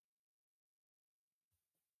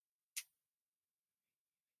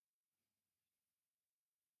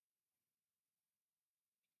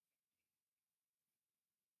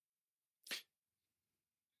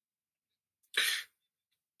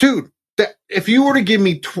 Dude, if you were to give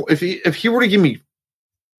me if he were to give me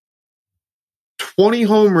 20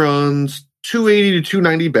 home runs, 280 to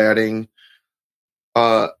 290 batting,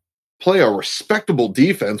 play a respectable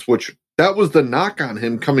defense, which that was the knock on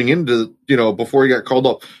him coming into, before he got called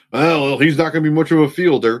up. Well, he's not going to be much of a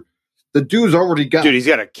fielder. The dude's already got, Dude, he's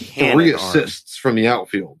got a cannon 3 arm. assists from the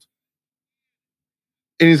outfield.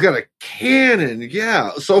 And he's got a cannon.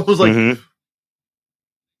 Yeah. So it was like, Mhm.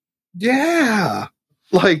 yeah,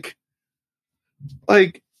 like,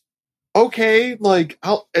 okay, like,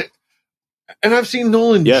 and I've seen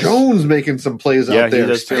Nolan Yes. Jones making some plays Yeah, out he there,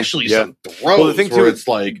 does too. especially Yeah. some throws Well, the thing where too- it's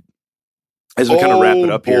like, As we kind of wrap it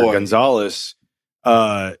Oh, up here, boy.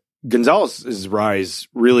 Gonzalez's rise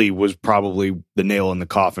really was probably the nail in the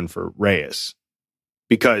coffin for Reyes,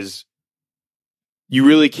 because you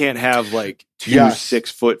really can't have like 2 Yes.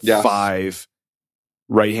 6'5" Yes.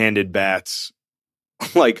 right-handed bats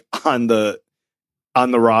like on the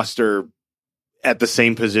roster at the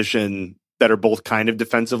same position that are both kind of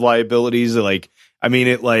defensive liabilities. Like, I mean,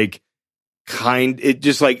 it's like,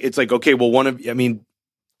 okay, well,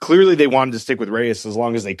 clearly they wanted to stick with Reyes as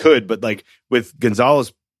long as they could, but like with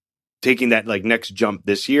Gonzalez taking that like next jump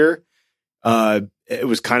this year, it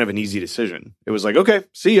was kind of an easy decision. It was like, okay,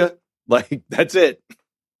 see ya. Like, that's it.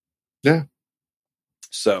 Yeah.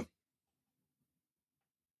 So.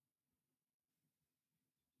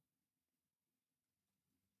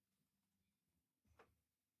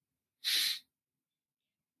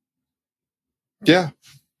 yeah.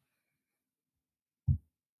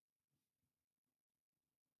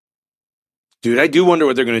 Dude, I do wonder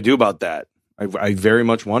what they're going to do about that. I very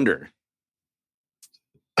much wonder.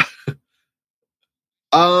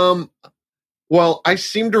 Well, I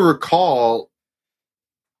seem to recall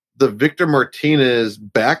the Victor Martinez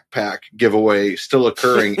backpack giveaway still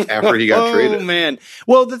occurring after he got traded. Oh, man.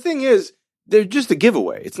 Well, the thing is, they're just a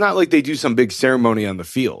giveaway. It's not like they do some big ceremony on the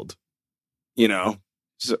field,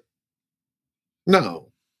 So,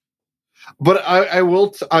 No. But I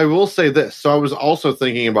will say this. So I was also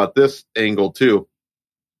thinking about this angle too.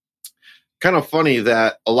 Kind of funny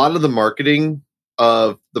that a lot of the marketing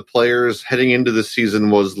of the players heading into the season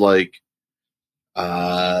was like,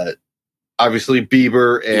 obviously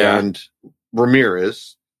Bieber and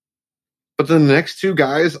Ramirez. But the next 2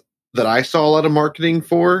 guys that I saw a lot of marketing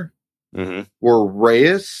for were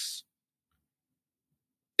Reyes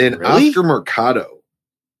and Really? Oscar Mercado.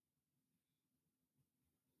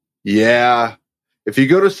 Yeah. If you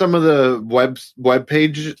go to some of the web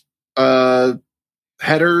page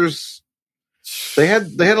headers, they had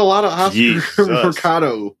a lot of Oscar Jesus.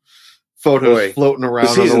 Mercado photos Boy, floating around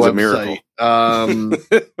on the season's a website.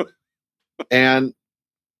 And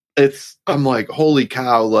I'm like, holy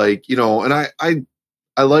cow, like, and I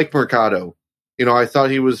like Mercado. I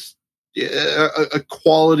thought he was a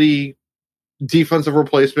quality defensive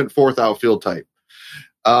replacement, 4th outfield type.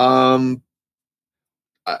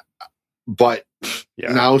 But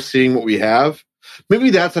now seeing what we have,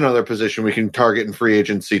 maybe that's another position we can target in free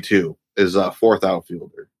agency too, is a 4th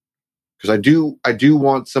outfielder. Because I do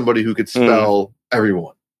want somebody who could spell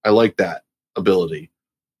everyone. I like that ability.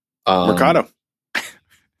 Mercado.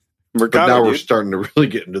 But now we're starting to really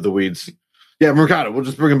get into the weeds. Yeah, Mercado. We'll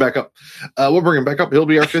just bring him back up. We'll bring him back up. He'll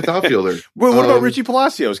be our 5th outfielder. Well, what about Richie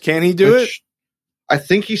Palacios? Can he do it? I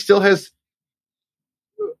think he still has.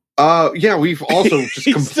 Yeah, we've also just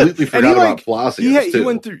completely forgot about Palacios. He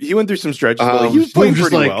went through some stretches. He was playing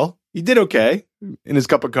pretty well. He did okay in his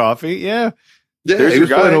cup of coffee. Yeah, he was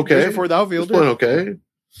playing okay. There's your 4th outfielder. Playing okay.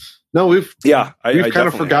 No, we've kind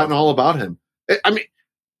of forgotten all about him. I mean,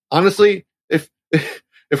 honestly, if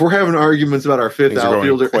we're having arguments about our 5th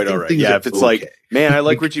outfielder, quite all right. Yeah, if it's okay. Like, man, I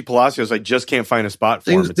like Richie Palacios, I just can't find a spot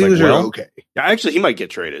for him. It's things like, are okay. Yeah, actually, he might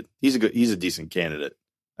get traded. He's a decent candidate,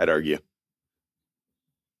 I'd argue.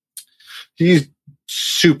 He's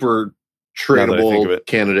super tradable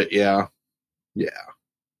candidate. Yeah.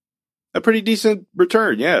 A pretty decent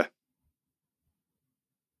return. Yeah.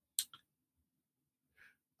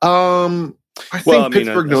 I think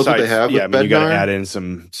Pittsburgh knows what they have. Yeah, with you got to add in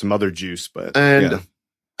some other juice, but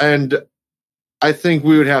and I think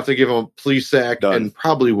we would have to give him Plesac and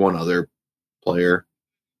probably one other player.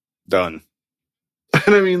 Done.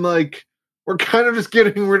 And I mean, like, we're kind of just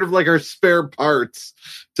getting rid of like our spare parts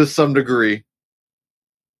to some degree.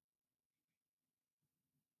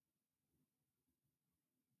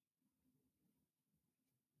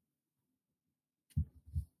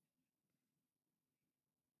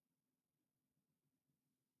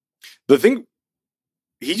 The thing,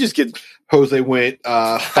 he just gets. Jose went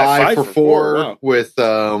 5 for 4 wow. with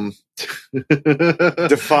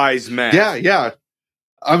defies math. Yeah.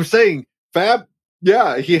 I'm saying Fab.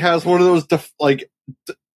 Yeah, he has one of those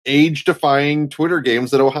age-defying Twitter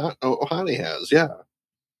games that Ohani has. Yeah.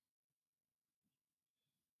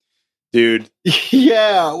 Dude,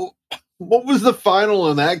 Yeah. What was the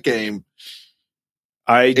final in that game?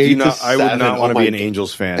 I would 8-7. not want to Oh be my an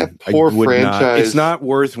Angels fan. that poor I would not. franchise. It's not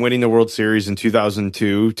worth winning the World Series in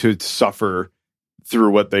 2002 to suffer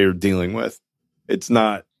through what they are dealing with. It's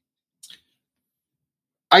not.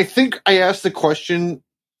 I think I asked the question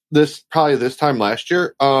this time last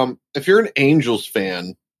year. If you're an Angels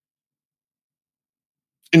fan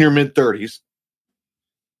in your mid-30s,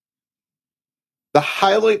 the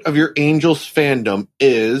highlight of your Angels fandom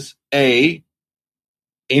is A,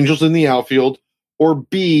 Angels in the outfield, or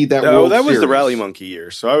B, that World that was the Series. Rally Monkey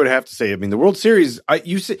year. So I would have to say, I mean, the World Series.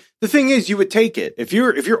 The thing is, you would take it if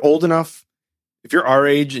you're old enough, if you're our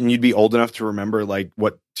age, and you'd be old enough to remember like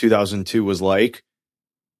what 2002 was like.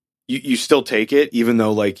 You still take it, even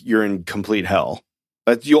though like you're in complete hell.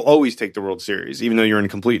 But you'll always take the World Series, even though you're in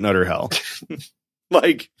complete and utter hell.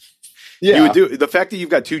 Like, Yeah. you would do the fact that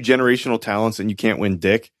you've got two generational talents and you can't win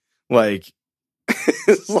dick. Like,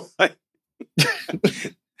 it's like,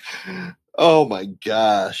 Oh my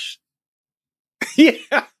gosh.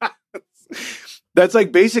 yeah, that's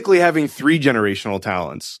like basically having three generational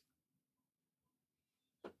talents.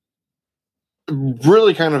 It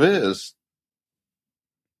really kind of is.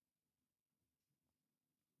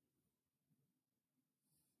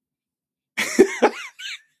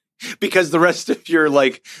 Because the rest of your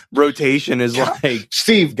like rotation is like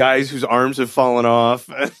Steve, guys whose arms have fallen off,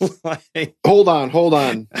 like hold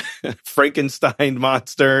on. Frankenstein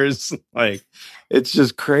monsters. Like, it's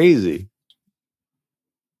just crazy.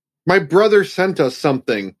 My brother sent us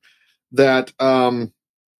something that well,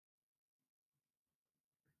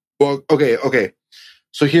 okay.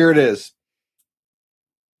 So here it is.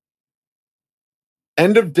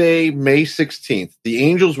 End of day, May 16th. The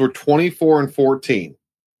Angels were 24-14,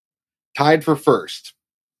 tied for first.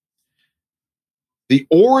 The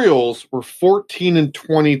Orioles were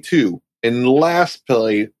 14-22 in last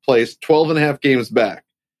place, 12 and a half games back.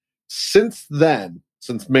 Since then,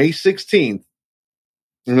 since May 16th,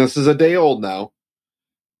 and this is a day old now,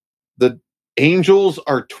 the Angels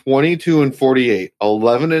are 22-48,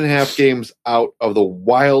 11 and a half games out of the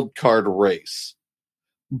wild card race.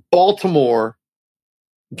 Baltimore,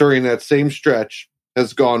 during that same stretch,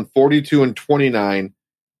 has gone 42-29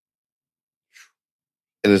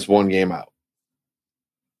 and is one game out.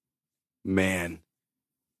 Man.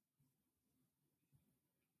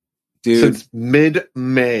 Dude, Since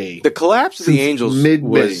mid-May. the collapse of the Since Angels mid-May.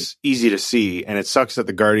 was easy to see, and it sucks that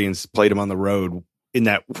the Guardians played them on the road in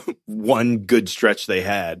that one good stretch they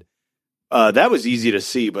had. That was easy to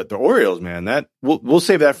see, but the Orioles, man, that we'll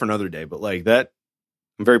save that for another day. But like that,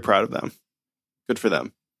 I'm very proud of them. Good for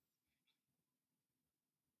them.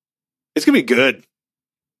 It's gonna be good.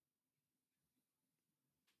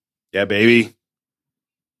 Yeah, baby.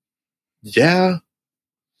 Yeah.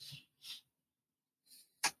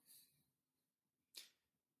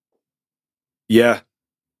 Yeah.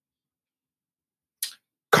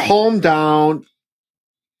 Calm down.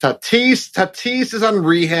 Tatis is on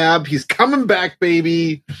rehab. He's coming back,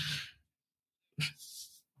 baby.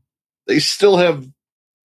 They still have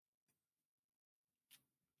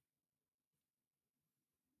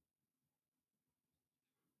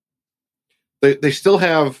They still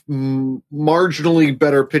have marginally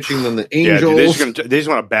better pitching than the Yeah, Angels. dude, they just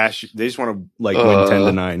want to bash. They just want to like win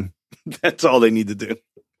 10-9. That's all they need to do.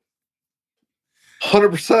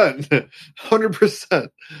 100%. 100%.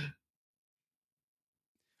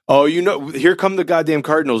 Oh, you know, here come the goddamn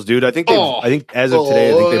Cardinals, dude. I think as of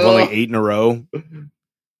today, I think they've won like 8 in a row.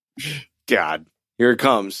 God, here it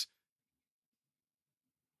comes.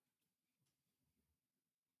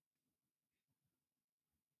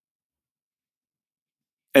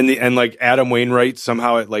 And like Adam Wainwright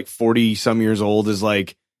somehow at like 40 some years old is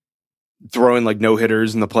like throwing like no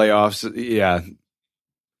hitters in the playoffs. Yeah.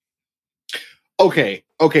 Okay.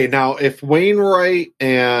 Now, if Wainwright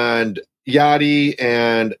and Yachty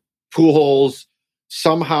and Pujols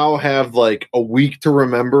somehow have like a week to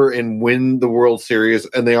remember and win the World Series,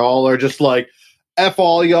 and they all are just like, F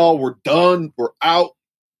all y'all, we're done, we're out,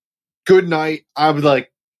 good night, I would like,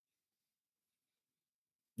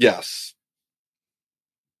 yes.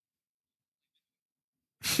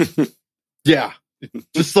 Yeah.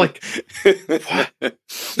 Just like, what?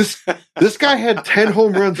 This guy had 10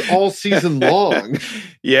 home runs all season long.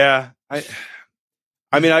 Yeah.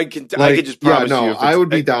 I mean, I could just promise you. If I would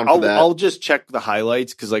be down for that. I'll just check the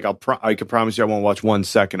highlights because, like, I could promise you, I won't watch 1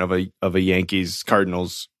 second of a Yankees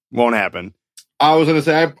Cardinals. Won't happen. I was gonna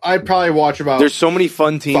say I'd probably watch about. There's so many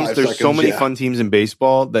fun teams. 5 There's so seconds, many yeah. fun teams in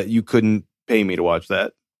baseball that you couldn't pay me to watch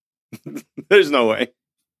that. There's no way.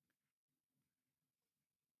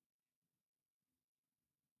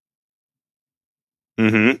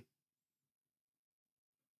 Mm-hmm.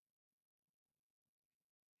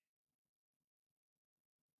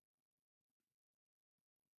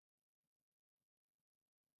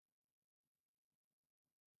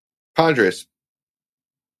 Padres.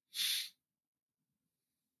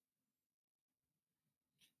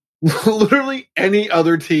 Literally any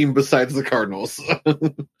other team besides the Cardinals.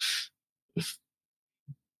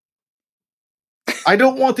 I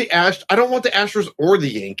don't want the Astros or the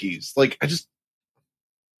Yankees. Like, I just.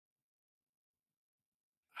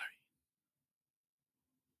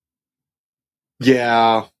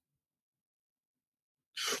 Yeah.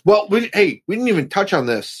 Well, we didn't even touch on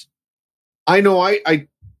this. I know I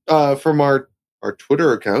from our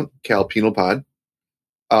Twitter account, Cal Penal Pod,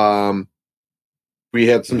 we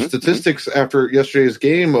had some statistics after yesterday's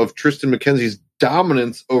game of Tristan McKenzie's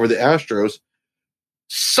dominance over the Astros.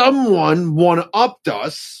 Someone one-upped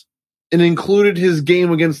us and included his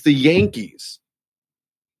game against the Yankees.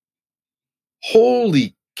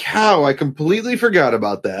 Holy cow, I completely forgot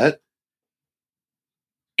about that.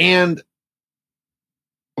 And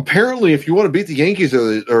apparently, if you want to beat the Yankees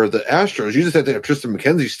or the Astros, you just have to have Tristan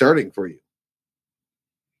McKenzie starting for you.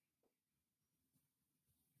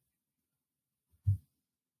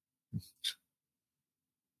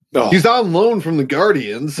 Oh. He's on loan from the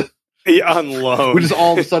Guardians. Yeah, on loan. We just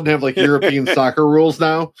all of a sudden have like European soccer rules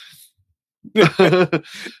now. Yeah,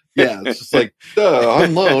 it's just like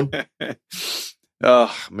on loan.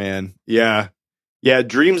 Oh man, yeah.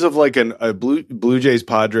 Dreams of like a Blue Jays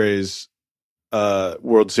Padres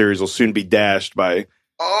World Series will soon be dashed by.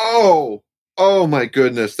 Oh my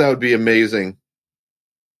goodness, that would be amazing.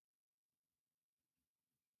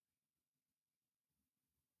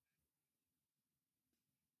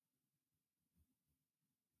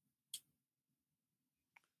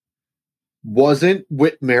 Wasn't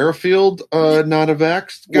Whit Merrifield not a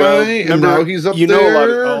vaxxed guy? Well, and now he's up there. You know a lot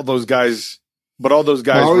of all those guys, but all those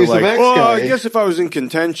guys were like, "Oh, I guess if I was in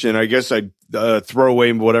contention, I guess I'd throw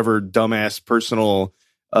away whatever dumbass personal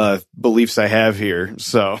beliefs I have here."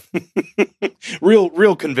 So,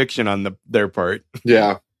 real conviction on their part.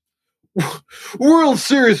 Yeah, World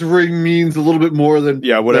Series ring means a little bit more than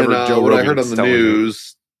whatever Joe what I heard on the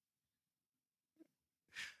news.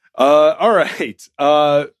 All right.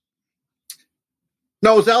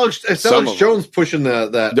 No, it's Alex Jones pushing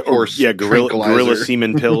that horse. Yeah, gorilla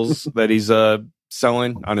semen pills that he's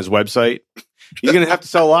selling on his website. He's going to have to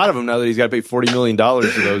sell a lot of them now that he's got to pay $40 million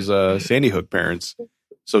to those Sandy Hook parents.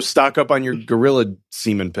 So stock up on your gorilla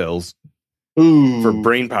semen pills for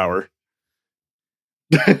brain power.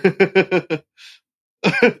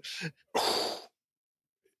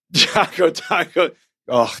 Choco Taco.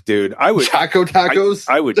 Oh, dude, I would Choco Tacos.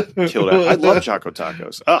 I would kill that. I love Choco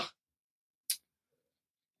Tacos. Ugh.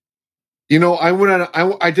 You know,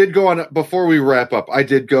 I did go on before we wrap up. I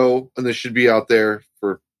did go, and this should be out there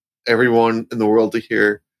for everyone in the world to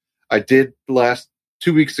hear. I did 2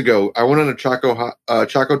 weeks ago. I went on a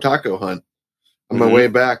Choco Taco hunt on my way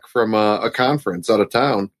back from a conference out of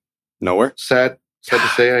town. Nowhere. Sad to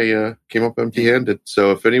say, I came up empty-handed.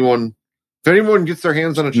 So if anyone gets their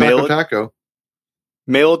hands on a Choco Taco,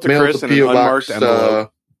 mail it to Chris in an unmarked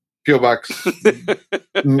envelope. P.O. Box.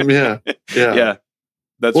 Yeah.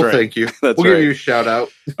 That's right. Thank you. We'll give you a shout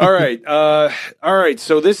out. All right.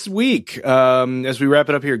 So this week, as we wrap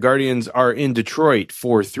it up here, Guardians are in Detroit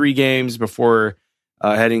for 3 games before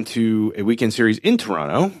heading to a weekend series in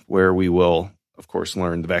Toronto, where we will, of course,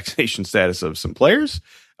 learn the vaccination status of some players,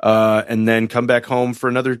 and then come back home for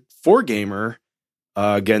another 4-gamer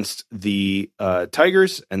against the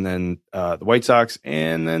Tigers, and then the White Sox,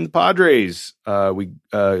 and then the Padres. We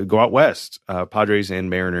go out west, Padres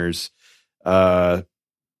and Mariners.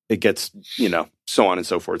 It gets, so on and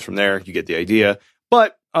so forth from there. You get the idea.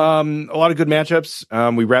 But a lot of good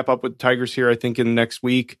matchups. We wrap up with Tigers here, I think, in the next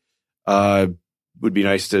week. Would be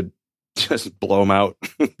nice to just blow them out.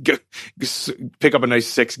 Pick up a nice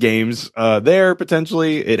 6 games there,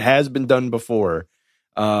 potentially. It has been done before.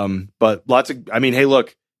 But hey,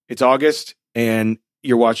 look, it's August, and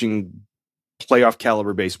you're watching playoff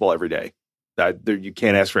caliber baseball every day. You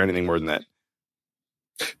can't ask for anything more than that.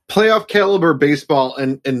 Playoff caliber baseball,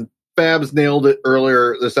 and Fabs nailed it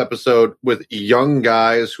earlier this episode with young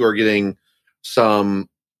guys who are getting some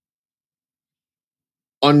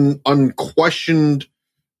unquestioned,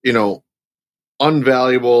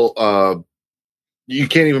 unvaluable. You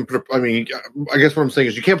can't even put. I guess what I'm saying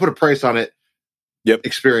is you can't put a price on it. Yep,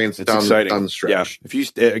 experience it's down exciting. The stretch.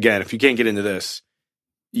 Yeah, if you can't get into this,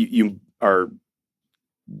 you are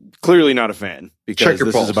clearly not a fan, because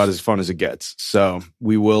this is about as fun as it gets. So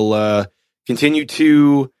we will continue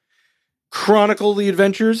to chronicle the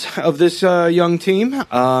adventures of this young team.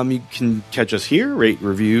 You can catch us here, rate,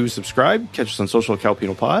 review, subscribe, catch us on social at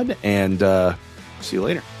CalPenalPod, and see you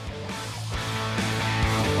later.